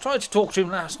tried to talk to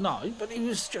him last night, but he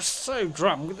was just so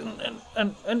drunk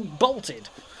and bolted.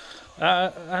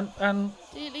 And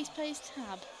Did he at least pay his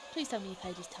tab? Please tell me he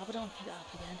paid his tab. I don't want to pick that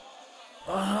up again.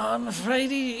 I'm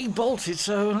afraid he bolted.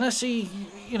 So unless he,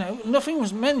 nothing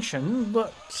was mentioned,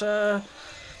 but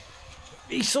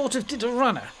he sort of did a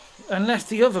runner and left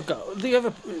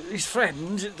his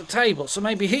friend at the table. So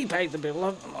maybe he paid the bill.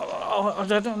 I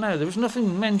don't know. There was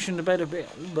nothing mentioned about a bill,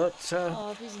 but.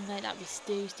 Oh, if he's in late, that'd be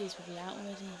Stu. Stu's probably out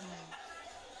already.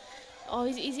 Oh,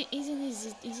 he's in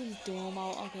his dorm.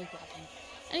 I'll go grab him.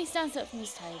 And he stands up from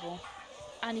his table,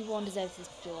 and he wanders over to this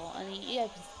door, and he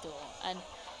opens the door, and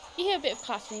you hear a bit of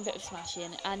clattering, a bit of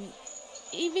smashing, and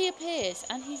he reappears,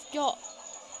 and he's got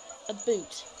a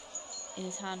boot in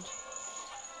his hand.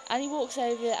 And he walks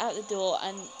over out the door,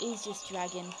 and he's just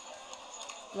dragging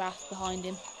Grath behind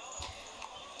him.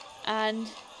 And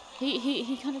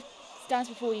he kind of stands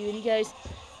before you, and he goes,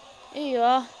 "Here you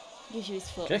are." Gives you his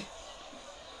foot. Okay.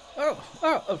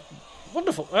 Oh,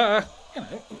 wonderful. I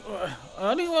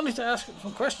only wanted to ask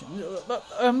some questions, but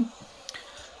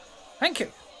thank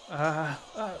you.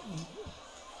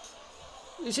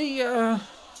 Is he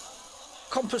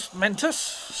compos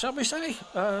mentis, shall we say?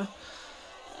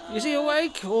 Is he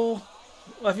awake, or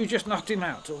have you just knocked him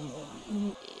out?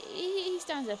 He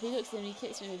stands up, he looks at him, he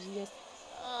kicks him over, and he goes,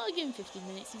 "Oh, give him 15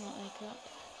 minutes, he might wake up."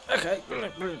 Okay,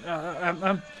 brilliant. I'm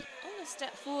going to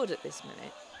step forward at this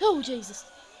minute. Oh, Jesus.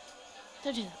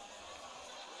 Don't do that.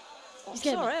 I'm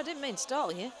scared me. sorry, I didn't mean to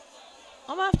startle you.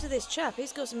 I'm after this chap.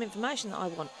 He's got some information that I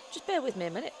want. Just bear with me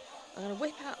a minute. I'm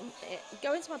going to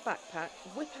go into my backpack,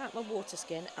 whip out my water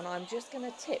skin, and I'm just going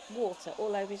to tip water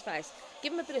all over his face.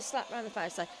 Give him a bit of slap round the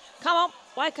face. Say, "Come on,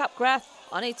 wake up, Grath.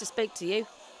 I need to speak to you.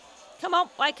 Come on,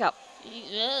 wake up."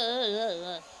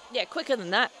 Yeah, quicker than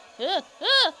that.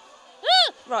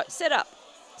 Right, sit up.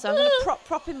 So I'm going to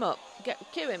prop him up.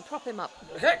 Cue him, prop him up.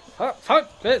 Okay, fine,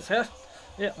 good,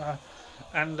 yeah.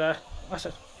 And I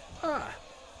said, I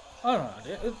don't know,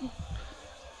 idea.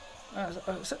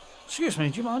 Excuse me,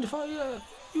 do you mind if I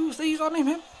use these on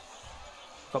him?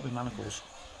 Got me manacles.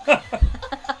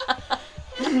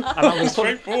 And I'm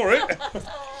Straight for it.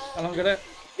 And I'm gonna.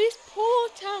 This poor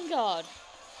town guard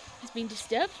has been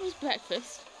disturbed from his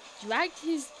breakfast, dragged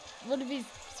one of his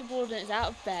subordinates out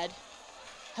of bed,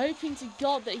 hoping to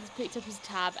God that he's picked up his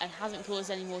tab and hasn't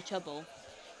caused any more trouble,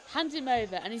 hands him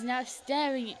over, and is now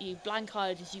staring at you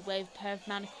blank-eyed as you wave a pair of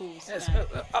manacles. Yes,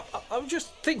 I was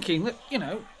just thinking that,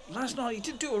 last night he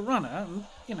did do a runner, and,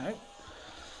 He looks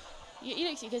at you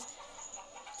and goes,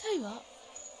 "Tell you what,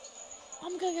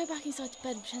 I'm going to go back inside to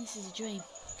bed and pretend this is a dream.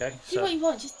 Okay, Do what you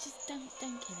want, just don't kill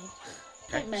him.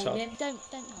 Okay, Don't maim so him, don't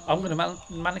I'm harm him." going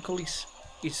to manacle his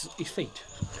feet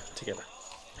together.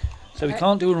 So he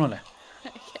can't do a runner.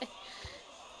 Okay.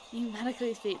 You manacle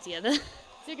his feet together. So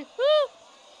you go,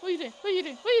 "Woo! What are you doing? What are you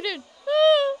doing? What are you doing?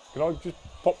 Ah! Can I just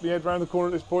pop my head round the corner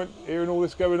at this point, hearing all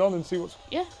this going on, and see what's...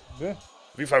 Yeah. Yeah.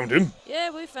 Have you found him? Yeah,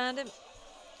 we found him.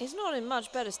 He's not in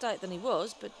much better state than he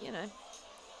was, but,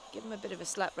 give him a bit of a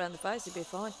slap round the face, he'd be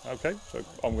fine. Okay, so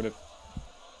I'm going to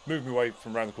move my way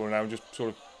from round the corner now and just sort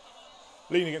of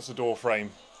lean against the door frame,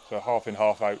 so half in,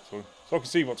 half out, so I can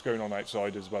see what's going on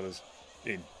outside as well as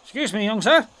in. Excuse me, young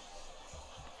sir.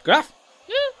 Graf,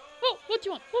 Yeah. What do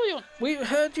you want? What do you want? we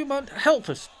heard you might help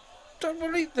us. Don't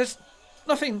worry, there's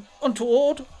nothing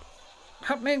untoward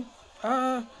happening.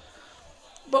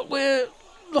 But we're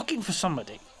looking for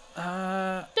somebody.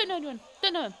 Don't know anyone.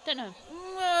 Don't know him. Don't know him.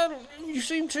 Well, you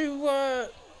seem to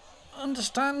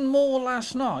understand more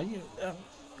last night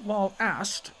while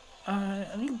asked,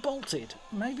 and you bolted.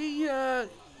 Maybe, are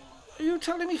you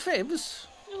telling me fibs?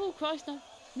 Oh, Christ, no.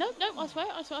 No, I swear,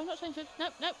 I'm not saying fibs. No,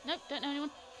 don't know anyone.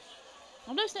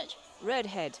 I'm no snitch.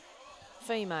 Redhead.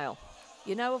 Female.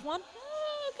 You know of one?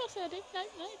 Oh, I can't say I do.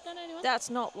 No, don't know anyone. That's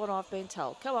not what I've been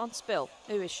told. Come on, spill.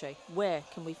 Who is she? Where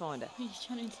can we find her? Are you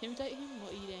trying to intimidate him?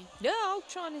 What are you doing? Yeah, I'll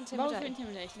try and Roll intimidate for him.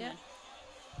 intimidation, Yeah. then.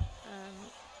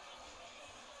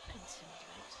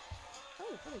 Intimidate.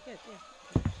 Oh, very good,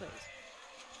 yeah. Please.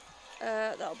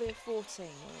 That'll be a 14.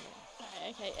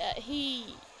 Right, okay,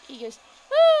 he goes,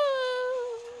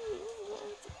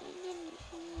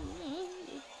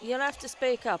 You'll have to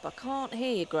speak up. I can't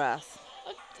hear you, Grath.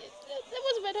 there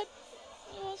was a redhead.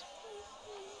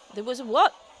 There was a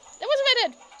what? There was a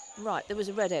redhead. Right, there was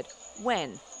a redhead.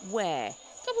 When? Where?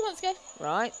 A couple of months ago.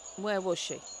 Right, where was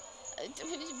she?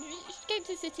 She came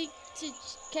to the city. She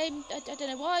came. I don't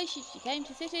know why. She came to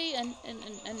the city and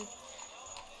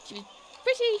she was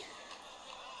pretty.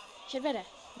 She had red hair.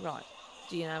 Right.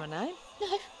 Do you know her name?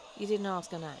 No. You didn't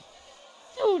ask her name.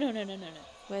 No.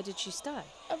 Where did she stay?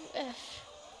 I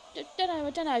don't know.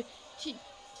 I don't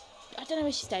know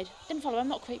where she stayed. Didn't follow her. I'm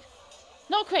not a creep.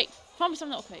 Not a creep. Promise I'm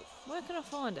not a creep. Where can I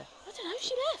find her? I don't know.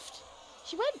 She left.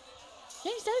 She went. She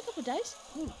only stayed a couple of days.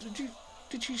 Oh,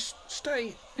 did you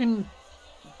stay in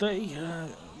the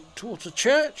towards a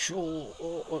church or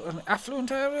an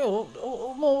affluent area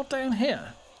or more down here?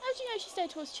 How do you know she stayed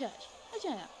towards church? How do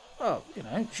you know that? Well, you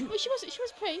know, she Well, she was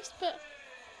a priest, but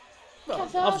well,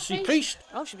 Cathar, obviously priest.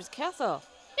 Oh, she was Cathar.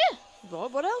 yeah. Right,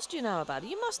 what else do you know about her?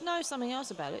 You must know something else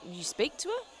about it. Did you speak to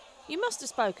her? You must have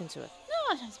spoken to her.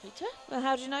 No, I don't speak to her. Well,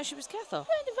 how do you know she was Cathar?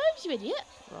 Wearing the robes, you idiot.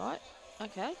 Right,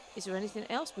 okay. Is there anything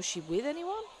else? Was she with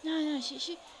anyone? No, she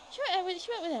went with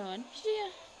everyone.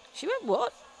 She went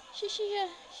what?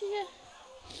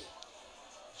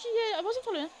 I wasn't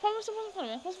following her. Promise I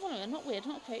wasn't following her. Not weird,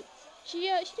 not a creep. She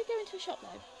did go into a shop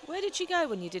though. Where did she go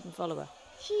when you didn't follow her?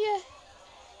 She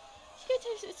go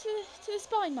to the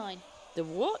spine mine. The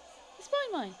what? The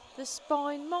spine mine. The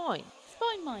spine mine.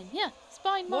 Spine mine, yeah.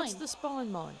 Spine mine. What's the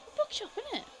spine mine? The bookshop,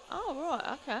 isn't it? Oh,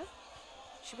 right, okay.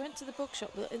 She went to the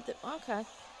bookshop. Okay.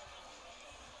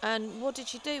 And what did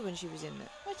she do when she was in there?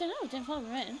 I don't know, I didn't follow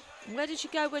her in. Where did she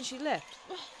go when she left?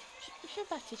 She went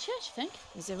back to church, I think.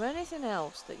 Is there anything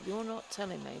else that you're not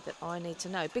telling me that I need to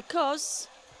know? Because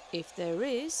if there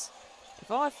is,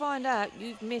 if I find out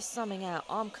you've missed something out,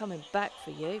 I'm coming back for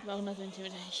you. Roll another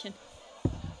intimidation.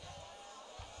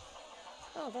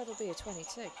 Oh, that'll be a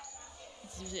 22.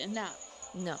 Was it a nap?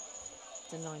 No,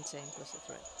 the 19 plus a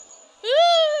 3.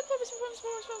 Promise.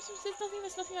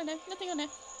 There's nothing I know. Nothing I know.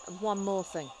 And one more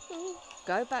thing. Ooh.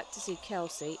 Go back to see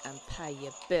Kelsey and pay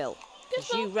your bill. Yes,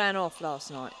 Because you Mum. ran off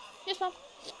last night. Yes, Mum.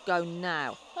 Go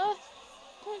now. Can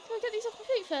I get these off my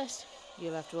feet first?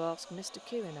 You'll have to ask Mr.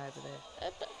 Kewin over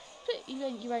there. But please,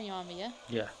 you're wearing your armour, yeah?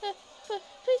 Yeah. But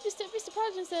please, Mr.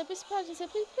 Private, sir, please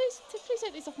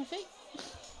take these off my feet.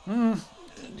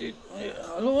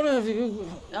 Lorna, have you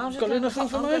got enough I'm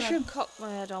information? going to cock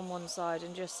my head on one side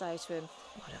and just say to him,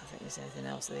 I don't think there's anything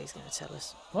else that he's going to tell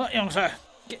us. What, young sir?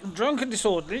 Getting drunk and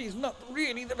disorderly is not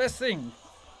really the best thing.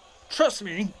 Trust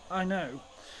me, I know.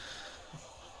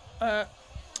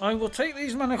 I will take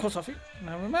these manacles off you.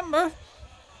 Now remember,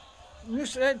 you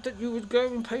said that you would go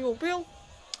and pay your bill.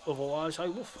 Otherwise, I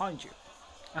will find you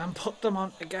and put them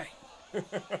on again.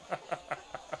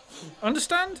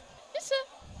 Understand? Yes, sir.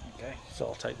 Okay, so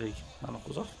I'll take the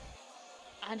manacles off.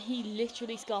 And he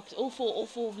literally scarps all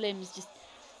four limbs just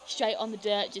straight on the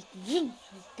dirt, just vroom,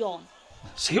 he's gone.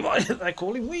 See why they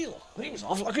call him Wheel. He was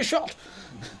off like a shot.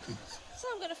 So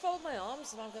I'm going to fold my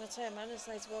arms and I'm going to turn around and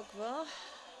say to Ogvar,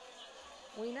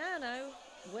 we now know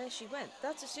where she went.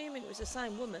 That's assuming it was the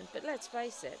same woman, but let's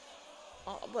face it.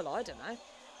 Well, I don't know.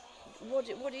 What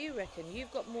do you reckon?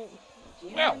 You've got more... Do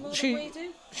you know more than we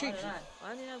do? I don't know.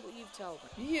 I only know what you've told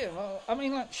me. Yeah, well, I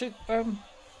mean, like, she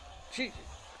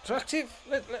attractive.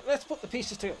 Let's put the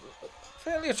pieces together.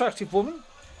 Fairly attractive woman.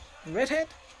 redhead.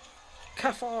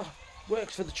 Kafar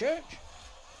works for the church,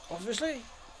 obviously.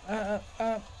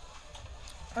 And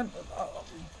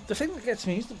the thing that gets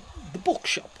me is the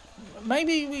bookshop.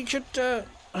 Maybe we should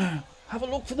have a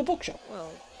look for the bookshop.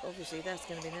 Well, obviously that's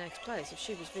going to be the next place. If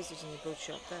she was visiting the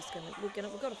bookshop, we've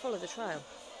got to follow the trail.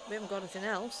 We haven't got anything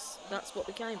else. That's what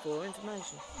we came for,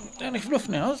 information. And if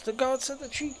nothing else, the guard said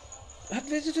that she had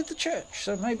visited the church.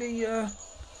 So maybe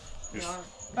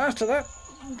after that,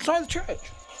 try the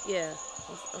church. Yeah,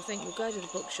 I think we'll go to the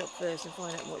bookshop first and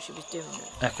find out what she was doing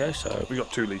there. Okay, so We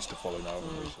got 2 leads to follow now,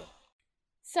 haven't we?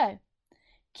 So,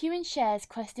 Kieran shares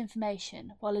quest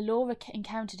information while Alora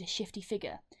encountered a shifty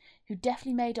figure who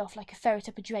deftly made off like a ferret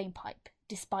up a drain pipe,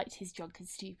 despite his drunken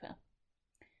stupor.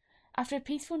 After a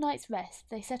peaceful night's rest,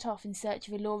 they set off in search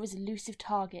of Alora's elusive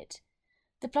target.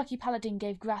 The plucky paladin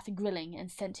gave Grath a grilling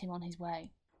and sent him on his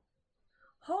way.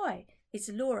 Hi, it's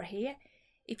Alora here.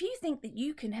 If you think that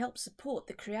you can help support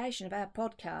the creation of our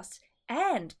podcasts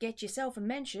and get yourself a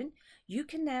mention, you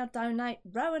can now donate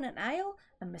Rowan an ale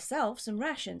and myself some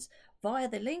rations via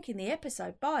the link in the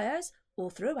episode bios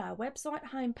or through our website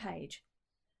homepage.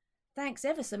 Thanks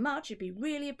ever so much, it'd be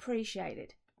really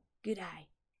appreciated. Good day.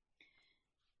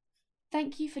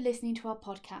 Thank you for listening to our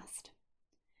podcast.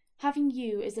 Having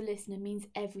you as a listener means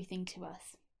everything to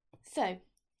us. So,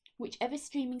 whichever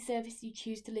streaming service you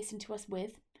choose to listen to us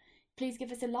with, please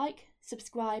give us a like,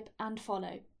 subscribe and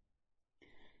follow.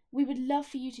 We would love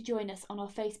for you to join us on our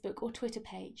Facebook or Twitter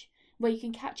page, where you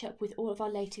can catch up with all of our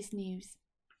latest news.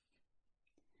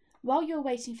 While you're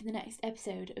waiting for the next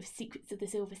episode of Secrets of the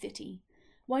Silver City,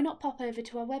 why not pop over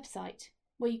to our website,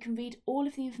 where you can read all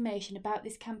of the information about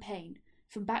this campaign,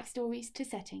 from backstories to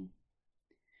setting.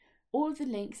 All of the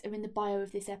links are in the bio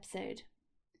of this episode.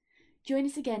 Join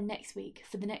us again next week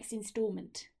for the next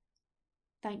instalment.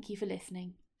 Thank you for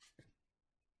listening.